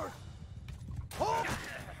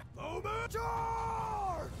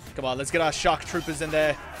 Come on, let's get our shock troopers in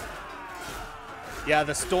there. Yeah,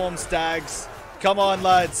 the storm stags. Come on,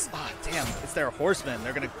 lads. Ah, damn. It's their horsemen.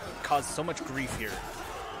 They're going to cause so much grief here.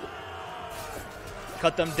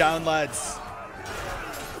 Cut them down, lads.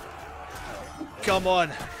 Come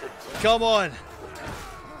on. Come on.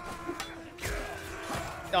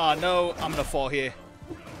 Oh, no. I'm going to fall here.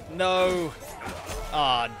 No.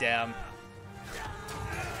 Ah, damn.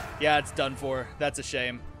 Yeah, it's done for. That's a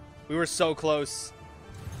shame. We were so close.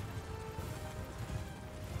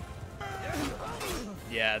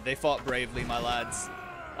 Yeah, they fought bravely, my lads.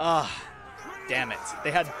 Ah, damn it.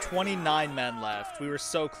 They had 29 men left. We were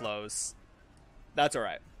so close. That's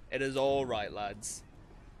alright. It is alright, lads.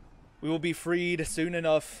 We will be freed soon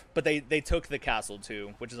enough. But they took the castle,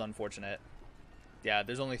 too, which is unfortunate. Yeah,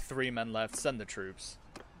 there's only 3 men left. Send the troops.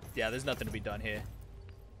 Yeah, there's nothing to be done here.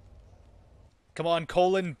 Come on,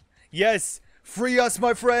 Colin. Yes! Free us,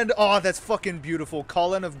 my friend! Oh, that's fucking beautiful.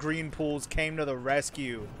 Colin of Green Pools came to the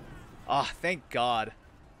rescue. Ah, thank God.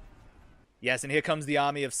 Yes, and here comes the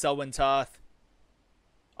army of Selwyn Tarth.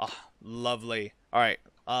 Ah, lovely. Alright,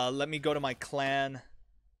 let me go to my clan.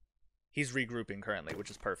 He's regrouping currently,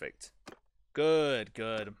 which is perfect. Good,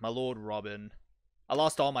 good. My Lord Robin. I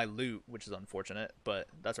lost all my loot, which is unfortunate, but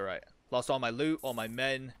that's alright. Lost all my loot, all my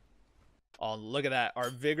men. Oh, look at that. Our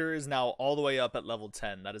vigor is now all the way up at level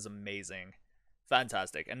 10. That is amazing.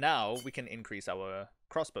 Fantastic. And now we can increase our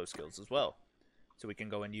crossbow skills as well. So we can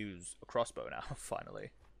go and use a crossbow now, finally.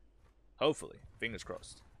 Hopefully. Fingers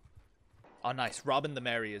crossed. Oh, nice. Robin the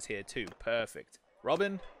Merry is here too. Perfect.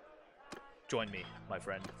 Robin, join me, my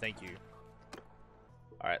friend. Thank you.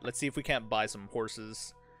 Alright, let's see if we can't buy some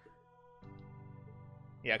horses.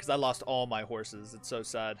 Yeah, because I lost all my horses. It's so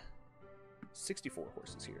sad. 64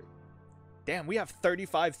 horses here. Damn, we have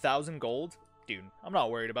 35,000 gold? Dude, I'm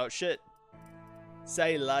not worried about shit.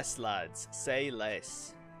 Say less, lads. Say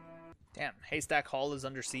less. Damn, Haystack Hall is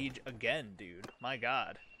under siege again, dude. My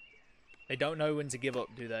god. They don't know when to give up,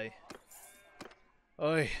 do they?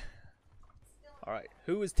 Oi. Alright,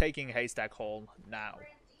 who is taking Haystack Hall now?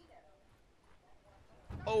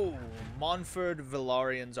 Oh, Montford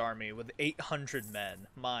Valarian's army with 800 men.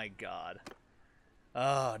 My god.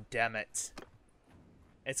 Oh, damn it.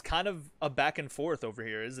 It's kind of a back and forth over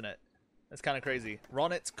here, isn't it? That's kind of crazy.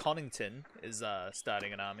 Ronnet Connington is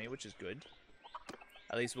starting an army, which is good.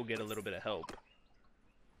 At least we'll get a little bit of help.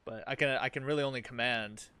 But I can really only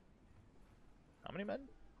command... How many men?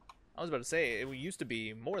 I was about to say, it used to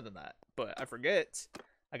be more than that. But I forget.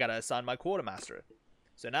 I gotta assign my quartermaster.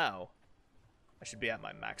 So now, I should be at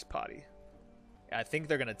my max party. Yeah, I think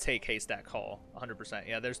they're gonna take Haystack Hall. 100%.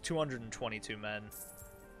 Yeah, there's 222 men.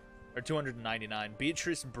 Or 299.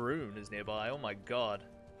 Beatrice Brune is nearby. Oh my god.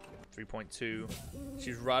 3.2.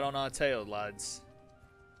 She's right on our tail, lads.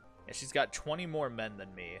 Yeah, she's got 20 more men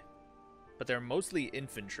than me. But they're mostly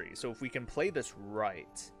infantry. So if we can play this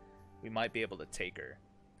right, we might be able to take her.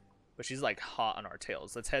 But she's like hot on our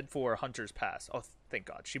tails. Let's head for Hunter's Pass. Oh, thank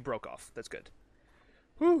god. She broke off. That's good.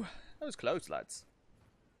 Whew. That was close, lads.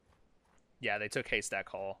 Yeah, they took Haystack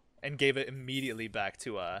Hall. And gave it immediately back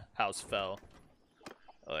to House Fell.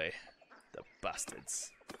 Oi. The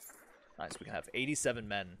bastards. Nice. We can have 87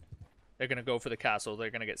 men. They're going to go for the castle. They're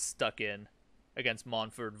going to get stuck in against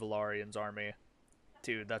Montford Valarian's army.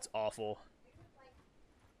 Dude, that's awful.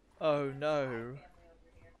 Oh, no.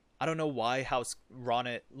 I don't know why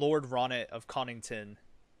Lord Ronnet of Connington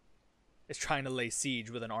is trying to lay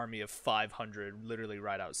siege with an army of 500 literally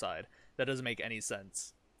right outside. That doesn't make any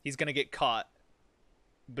sense. He's going to get caught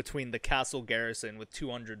between the castle garrison with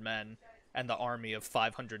 200 men and the army of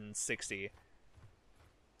 560.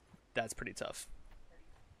 That's pretty tough.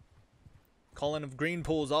 Colin of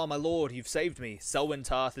Greenpools, oh my lord, you've saved me. Selwyn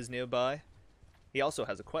Tarth is nearby. He also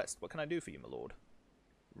has a quest. What can I do for you, my lord?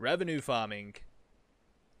 Revenue farming.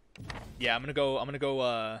 Yeah, I'm gonna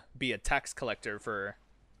go be a tax collector for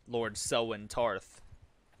Lord Selwyn Tarth.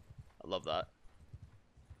 I love that.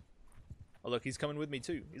 Oh look, he's coming with me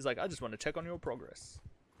too. He's like, I just want to check on your progress.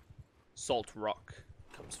 Salt Rock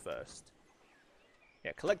comes first.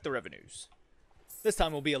 Yeah, collect the revenues. This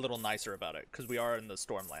time we'll be a little nicer about it, because we are in the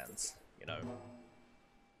Stormlands, you know.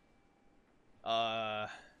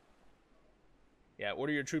 Yeah,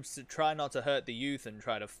 order your troops to try not to hurt the youth and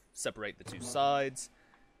try to separate the two sides.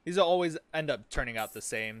 These will always end up turning out the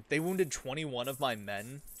same. They wounded 21 of my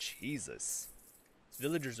men. Jesus. These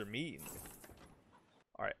villagers are mean.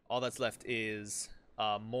 Alright, all that's left is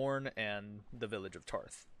Morn and the village of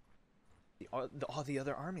Tarth. All the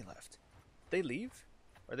other army left. They leave?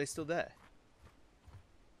 Or are they still there?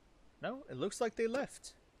 No, it looks like they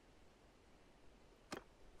left.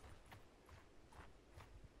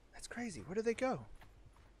 That's crazy. Where did they go?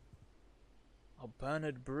 Oh,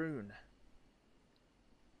 Bernard Brune.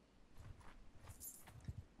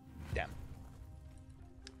 Damn.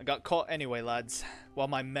 I got caught anyway, lads. While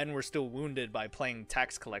my men were still wounded by playing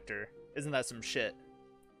tax collector. Isn't that some shit?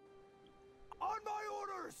 On my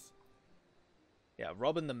orders! Yeah,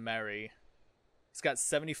 Robin the Merry. He's got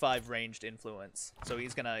 75 ranged influence. So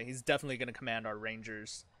he's definitely gonna command our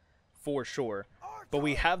rangers. For sure. But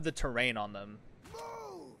we have the terrain on them.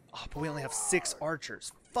 Oh, but we only have 6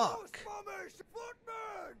 archers. Fuck.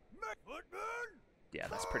 Yeah,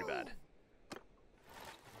 that's pretty bad.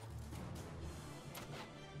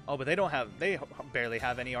 Oh, but they barely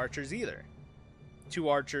have any archers either. 2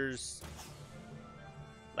 archers.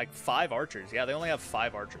 Like 5 archers. Yeah, they only have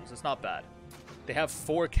 5 archers. It's not bad. They have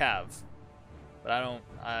 4 cav. But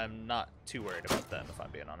I'm not too worried about them, if I'm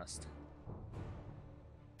being honest.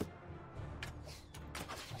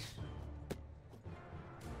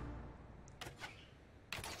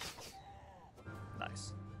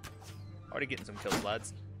 Nice. Already getting some kills,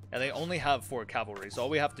 lads. And they only have 4 cavalry, so all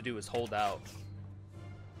we have to do is hold out.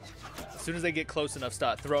 As soon as they get close enough,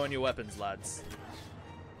 start throwing your weapons, lads.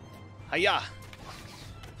 Hiya!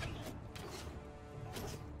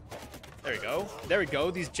 There we go. There we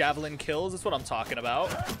go. These javelin kills. That's what I'm talking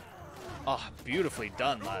about. Oh, beautifully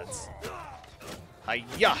done, lads.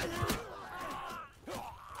 Hiya!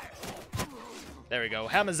 There we go.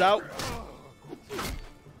 Hammer's out.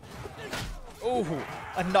 Ooh,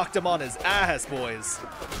 I knocked him on his ass, boys.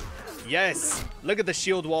 Yes. Look at the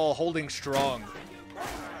shield wall holding strong.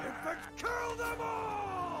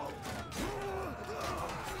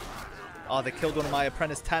 Oh, they killed one of my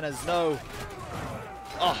apprentice Tanners. No.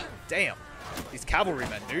 Oh, damn. These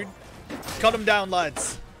cavalrymen, dude. Cut them down,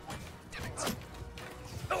 lads. Damn it.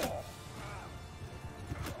 Oh,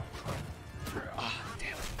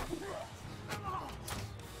 damn it.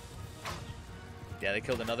 Yeah, they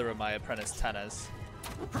killed another of my apprentice Tanners.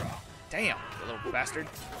 Damn, you little bastard.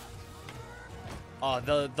 Oh,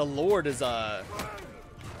 the Lord is a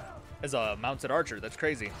mounted archer. That's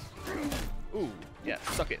crazy. Ooh, yeah,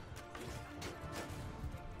 suck it.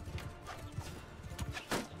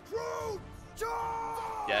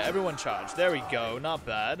 Yeah, everyone charge. There we go. Not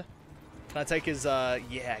bad. Can I take his,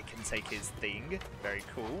 yeah, I can take his thing. Very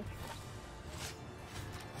cool.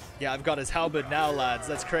 Yeah, I've got his halberd now, lads.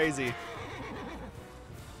 That's crazy.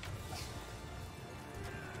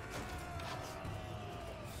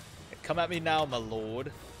 Come at me now, my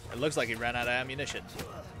lord. It looks like he ran out of ammunition.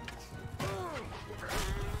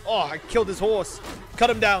 Oh, I killed his horse. Cut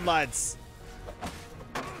him down, lads.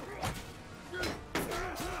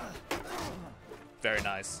 Very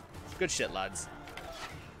nice. Good shit, lads.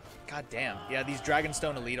 God damn. Yeah, these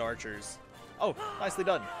Dragonstone elite archers. Oh, nicely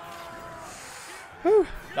done. Whew.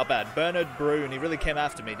 Not bad. Bernard Brune, he really came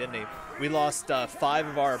after me, didn't he? We lost 5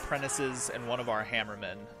 of our apprentices and 1 of our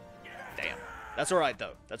hammermen. Damn. That's alright,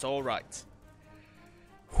 though. That's alright.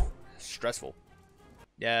 Stressful.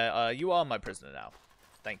 Yeah, you are my prisoner now.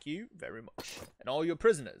 Thank you very much. And all your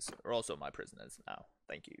prisoners are also my prisoners now.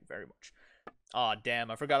 Thank you very much. Aw,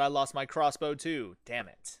 damn, I forgot I lost my crossbow, too. Damn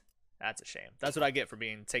it. That's a shame. That's what I get for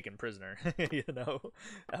being taken prisoner. You know?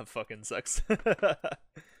 That fucking sucks.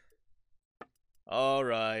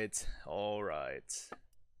 Alright. Alright. I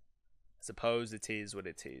suppose it is what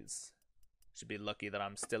it is. Should be lucky that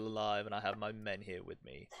I'm still alive and I have my men here with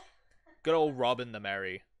me. Good old Robin the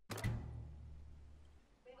Merry.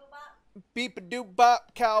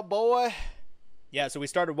 Beep-a-doop-bop, cowboy. Yeah, so we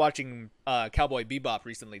started watching Cowboy Bebop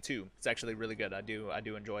recently too. It's actually really good. I do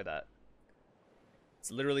enjoy that.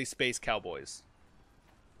 It's literally space cowboys.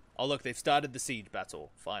 Oh look, they've started the siege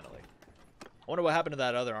battle, finally. I wonder what happened to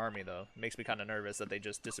that other army though. It makes me kind of nervous that they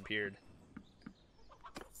just disappeared.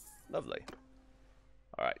 Lovely.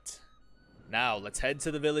 Alright. Now, let's head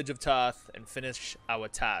to the village of Tarth and finish our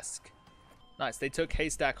task. Nice, they took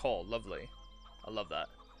Haystack Hall. Lovely. I love that.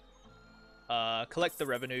 Collect the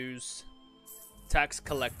revenues. Tax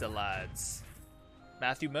collector, lads.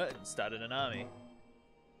 Matthew Merton started an army.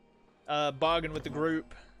 Bargain with the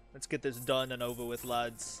group. Let's get this done and over with,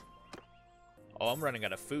 lads. Oh, I'm running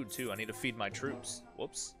out of food, too. I need to feed my troops.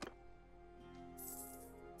 Whoops.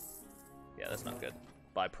 Yeah, that's not good.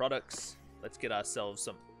 Buy products. Let's get ourselves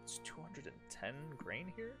some... It's 210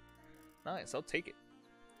 grain here? Nice, I'll take it.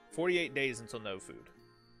 48 days until no food.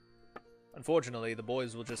 Unfortunately, the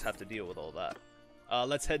boys will just have to deal with all that.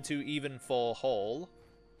 Let's head to Evenfall Hall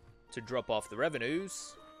to drop off the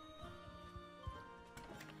revenues.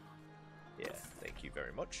 Yeah, thank you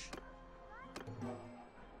very much.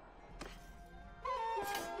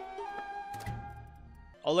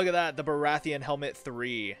 Oh, look at that. The Baratheon Helmet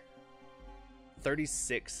 3.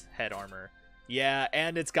 36 head armor. Yeah,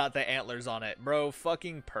 and it's got the antlers on it. Bro,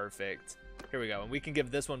 fucking perfect. Here we go. And we can give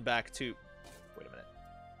this one back to... Wait a minute.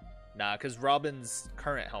 Nah, because Robin's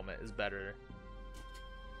current helmet is better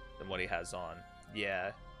than what he has on.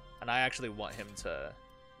 Yeah. And I actually want him to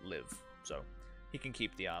live. So he can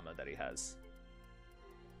keep the armor that he has.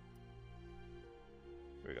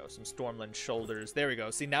 Here we go. Some Stormland shoulders. There we go.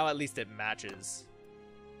 See, now at least it matches.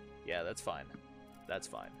 Yeah, that's fine. That's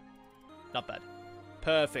fine. Not bad.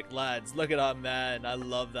 Perfect, lads. Look at our man. I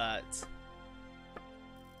love that.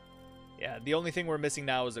 Yeah, the only thing we're missing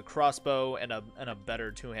now is a crossbow and a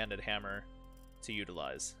better two-handed hammer to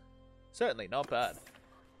utilize. Certainly, not bad.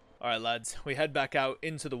 Alright, lads. We head back out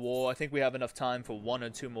into the war. I think we have enough time for 1 or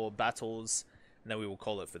 2 more battles, and then we will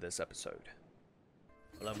call it for this episode.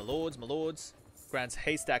 Hello, my lords, my lords. Grants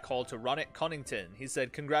Haystack Hall to Ronnet Connington. He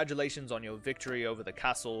said, congratulations on your victory over the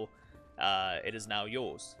castle. It is now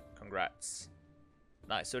yours. Congrats.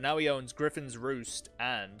 Nice. So now he owns Griffin's Roost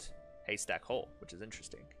and Haystack Hall, which is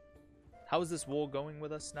interesting. How is this war going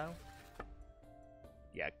with us now?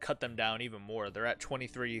 Yeah, cut them down even more. They're at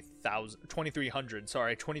 2,300,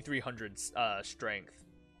 sorry, 2,300 strength.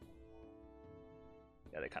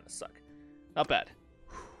 Yeah, they kind of suck. Not bad.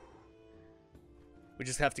 We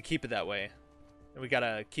just have to keep it that way. And we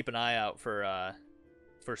gotta keep an eye out for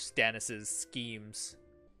Stannis' schemes.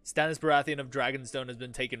 Stannis Baratheon of Dragonstone has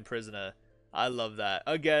been taken prisoner. I love that.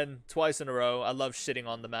 Again, twice in a row. I love shitting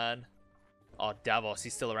on the man. Oh, Davos,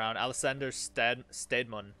 he's still around. Alessander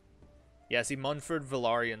Stedman. Yeah, see, Munford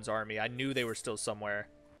Valarian's army. I knew they were still somewhere.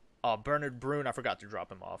 Oh, Bernard Brune, I forgot to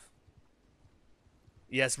drop him off.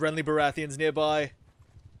 Yes, Renly Baratheon's nearby.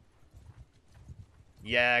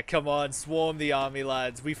 Yeah, come on, swarm the army,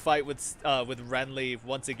 lads. We fight with Renly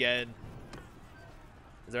once again.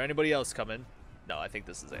 Is there anybody else coming? No, I think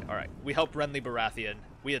this is it. Alright, we help Renly Baratheon.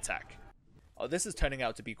 We attack. Oh, this is turning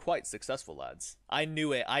out to be quite successful, lads. I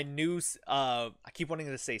knew it. I knew, I keep wanting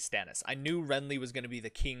to say Stannis. I knew Renly was going to be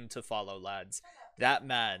the king to follow, lads. That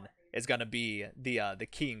man is going to be the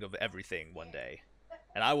king of everything one day.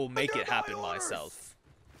 And I will make it happen myself.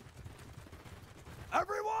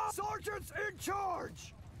 Everyone, sergeants in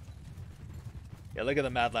charge! Yeah, look at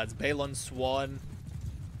the mad lads. Balon Swan.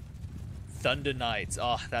 Thunder Knights.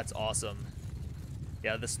 Oh, that's awesome.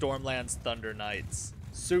 Yeah, the Stormlands Thunder Knights.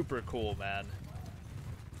 Super cool, man.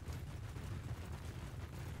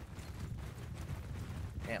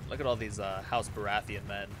 Damn, look at all these House Baratheon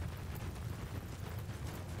men.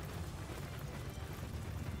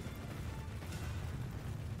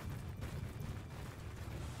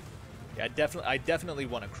 Yeah, I definitely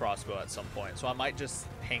want a crossbow at some point, so I might just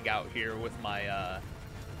hang out here with my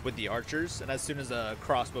with the archers, and as soon as a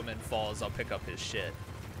crossbowman falls, I'll pick up his shit,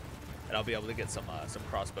 and I'll be able to get some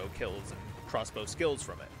crossbow kills and crossbow skills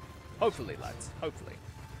from it. Hopefully, lads. Hopefully.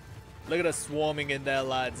 Look at us swarming in there,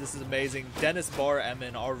 lads. This is amazing. Dennis Bar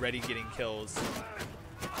Emin already getting kills.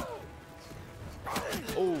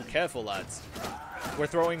 Oh, careful, lads. We're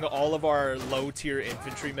throwing all of our low-tier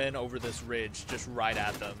infantrymen over this ridge, just right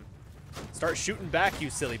at them. Start shooting back, you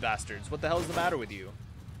silly bastards. What the hell is the matter with you?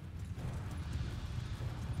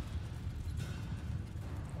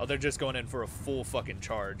 Oh, they're just going in for a full fucking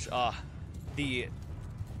charge. Ah, the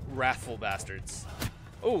wrathful bastards.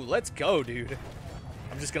 Oh, let's go, dude.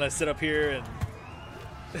 I'm just gonna sit up here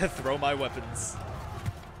and throw my weapons.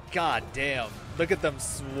 God damn. Look at them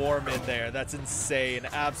swarm in there. That's insane.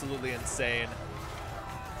 Absolutely insane.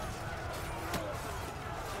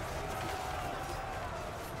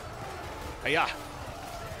 Hiya.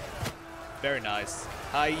 Very nice.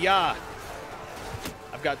 Hiya.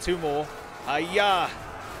 I've got two more. Hiya.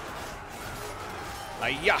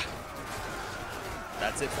 Hiya.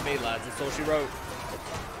 That's it for me, lads. That's all she wrote.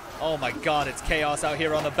 Oh my god, it's chaos out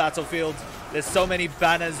here on the battlefield. There's so many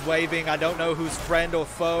banners waving. I don't know who's friend or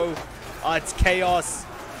foe. It's chaos.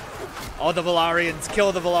 Oh, the Valarians.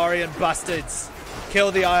 Kill the Valarian bastards.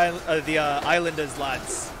 Kill the Islanders,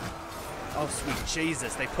 lads. Oh, sweet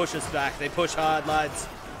Jesus. They push us back. They push hard, lads.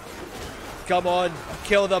 Come on.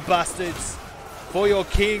 Kill the bastards. For your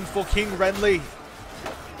king. For King Renly.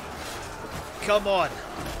 Come on.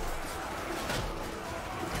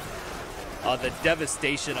 Oh, the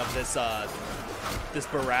devastation of this this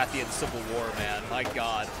Baratheon civil war, man. My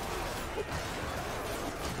god.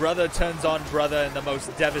 Brother turns on brother in the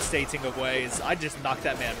most devastating of ways. I just knocked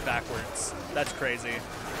that man backwards. That's crazy.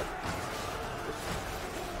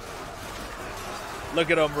 Look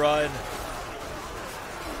at him run.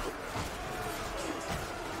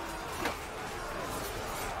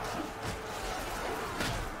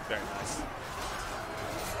 Very nice.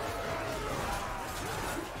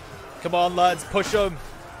 Come on, lads, push him.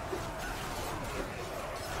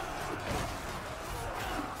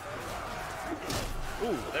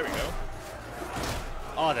 Ooh, there we go.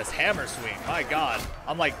 Oh, this hammer swing. My god.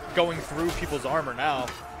 I'm like going through people's armor now.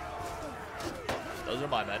 Those are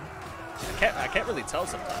my men. I can't really tell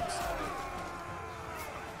sometimes.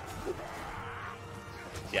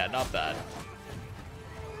 Yeah, not bad.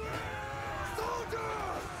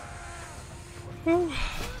 Whew.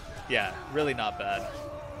 Yeah, really not bad.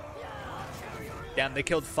 Damn, they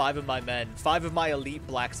killed 5 of my men. 5 of my elite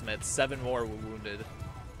blacksmiths. 7 more were wounded.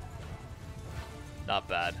 Not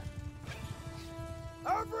bad.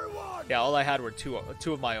 Everyone! Yeah, all I had were two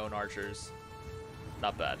of my own archers.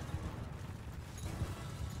 Not bad.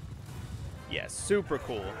 Yeah, super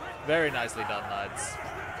cool. Very nicely done, lads.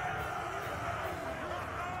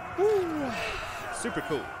 Woo. Super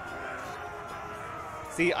cool.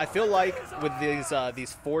 See, I feel like with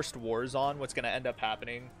these forced wars on, what's going to end up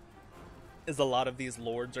happening is a lot of these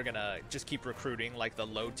lords are going to just keep recruiting like the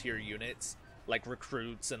low tier units, like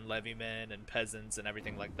recruits and levymen and peasants and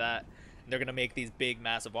everything like that. And they're going to make these big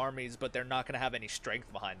massive armies, but they're not going to have any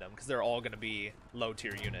strength behind them because they're all going to be low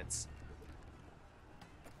tier units.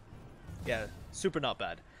 Yeah, super not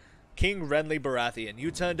bad. King Renly Baratheon,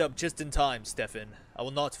 you turned up just in time, Steffon. I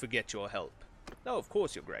will not forget your help. No, of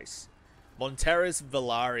course, your grace. Monteris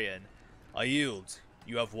Velaryon, I yield.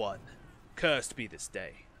 You have won. Cursed be this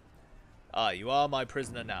day. Ah, you are my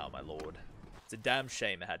prisoner now, my lord. It's a damn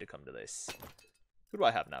shame it had to come to this. Who do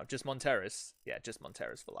I have now? Just Monteris? Yeah, just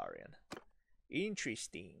Monteris Velaryon.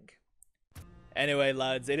 Interesting. Anyway,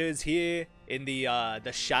 lads, it is here in the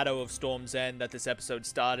shadow of Storm's End that this episode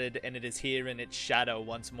started, and it is here in its shadow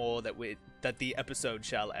once more that the episode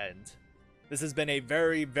shall end. This has been a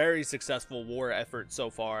very, very successful war effort so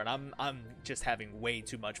far, and I'm just having way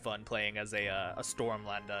too much fun playing as a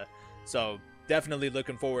Stormlander. So definitely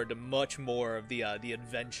looking forward to much more of the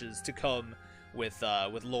adventures to come with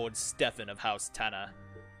Lord Steffon of House Tanner.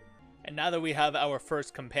 And now that we have our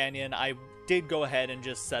first companion, I did go ahead and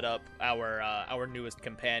just set up our newest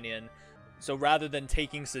companion. So rather than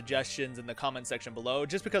taking suggestions in the comment section below,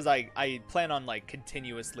 just because I plan on like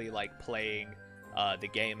continuously like playing the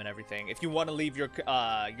game and everything, if you want to leave your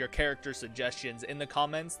character suggestions in the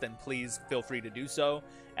comments, then please feel free to do so.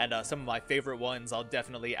 And some of my favorite ones, I'll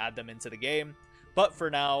definitely add them into the game. But for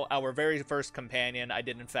now, our very first companion, I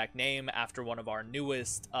did in fact name after one of our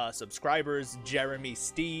newest subscribers, Jeremy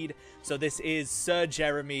Steed. So this is Sir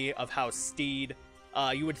Jeremy of House Steed.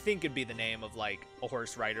 You would think it'd be the name of like a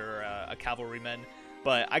horse rider or a cavalryman,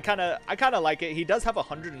 but I kind of like it. He does have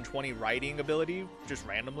 120 riding ability, just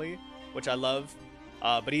randomly, which I love.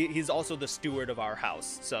 But he's also the steward of our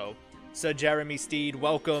house. So Sir Jeremy Steed,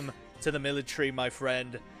 welcome to the military, my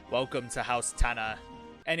friend. Welcome to House Tanner.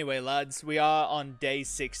 Anyway, lads, we are on day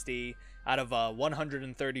 60 out of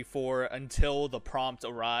 134 until the prompt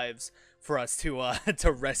arrives for us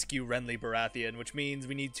to rescue Renly Baratheon, which means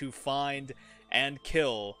we need to find and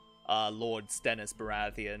kill Lord Stannis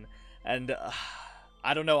Baratheon. And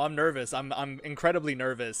I don't know, I'm nervous. I'm incredibly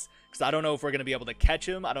nervous because I don't know if we're going to be able to catch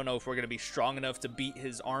him. I don't know if we're going to be strong enough to beat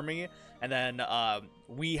his army. And then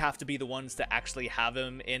we have to be the ones to actually have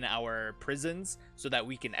him in our prisons so that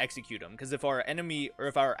we can execute him. Because if our enemy or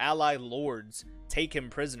if our ally lords take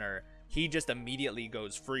him prisoner, he just immediately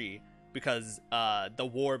goes free. Because the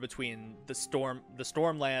war between the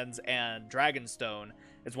Stormlands and Dragonstone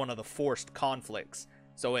is one of the forced conflicts.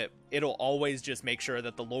 So it'll always just make sure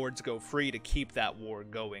that the lords go free to keep that war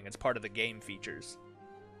going. It's part of the game features.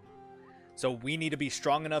 So we need to be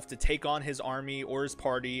strong enough to take on his army or his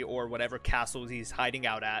party or whatever castles he's hiding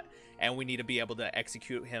out at, and we need to be able to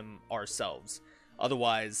execute him ourselves.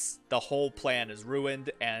 Otherwise, the whole plan is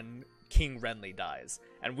ruined and King Renly dies.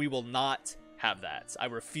 And we will not have that. I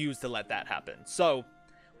refuse to let that happen. So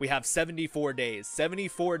we have 74 days.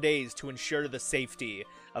 74 days to ensure the safety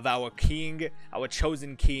of our king, our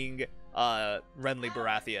chosen king, Renly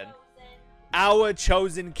Baratheon. Our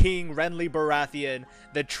chosen king, Renly Baratheon,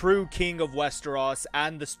 the true king of Westeros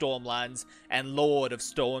and the Stormlands, and Lord of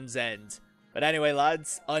Storm's End. But anyway,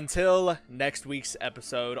 lads, until next week's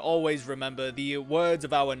episode, always remember the words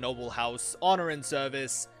of our noble house: honor and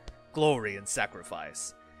service, glory and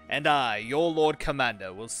sacrifice. And I, your Lord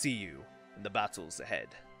Commander, will see you in the battles ahead.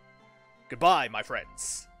 Goodbye, my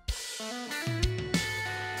friends.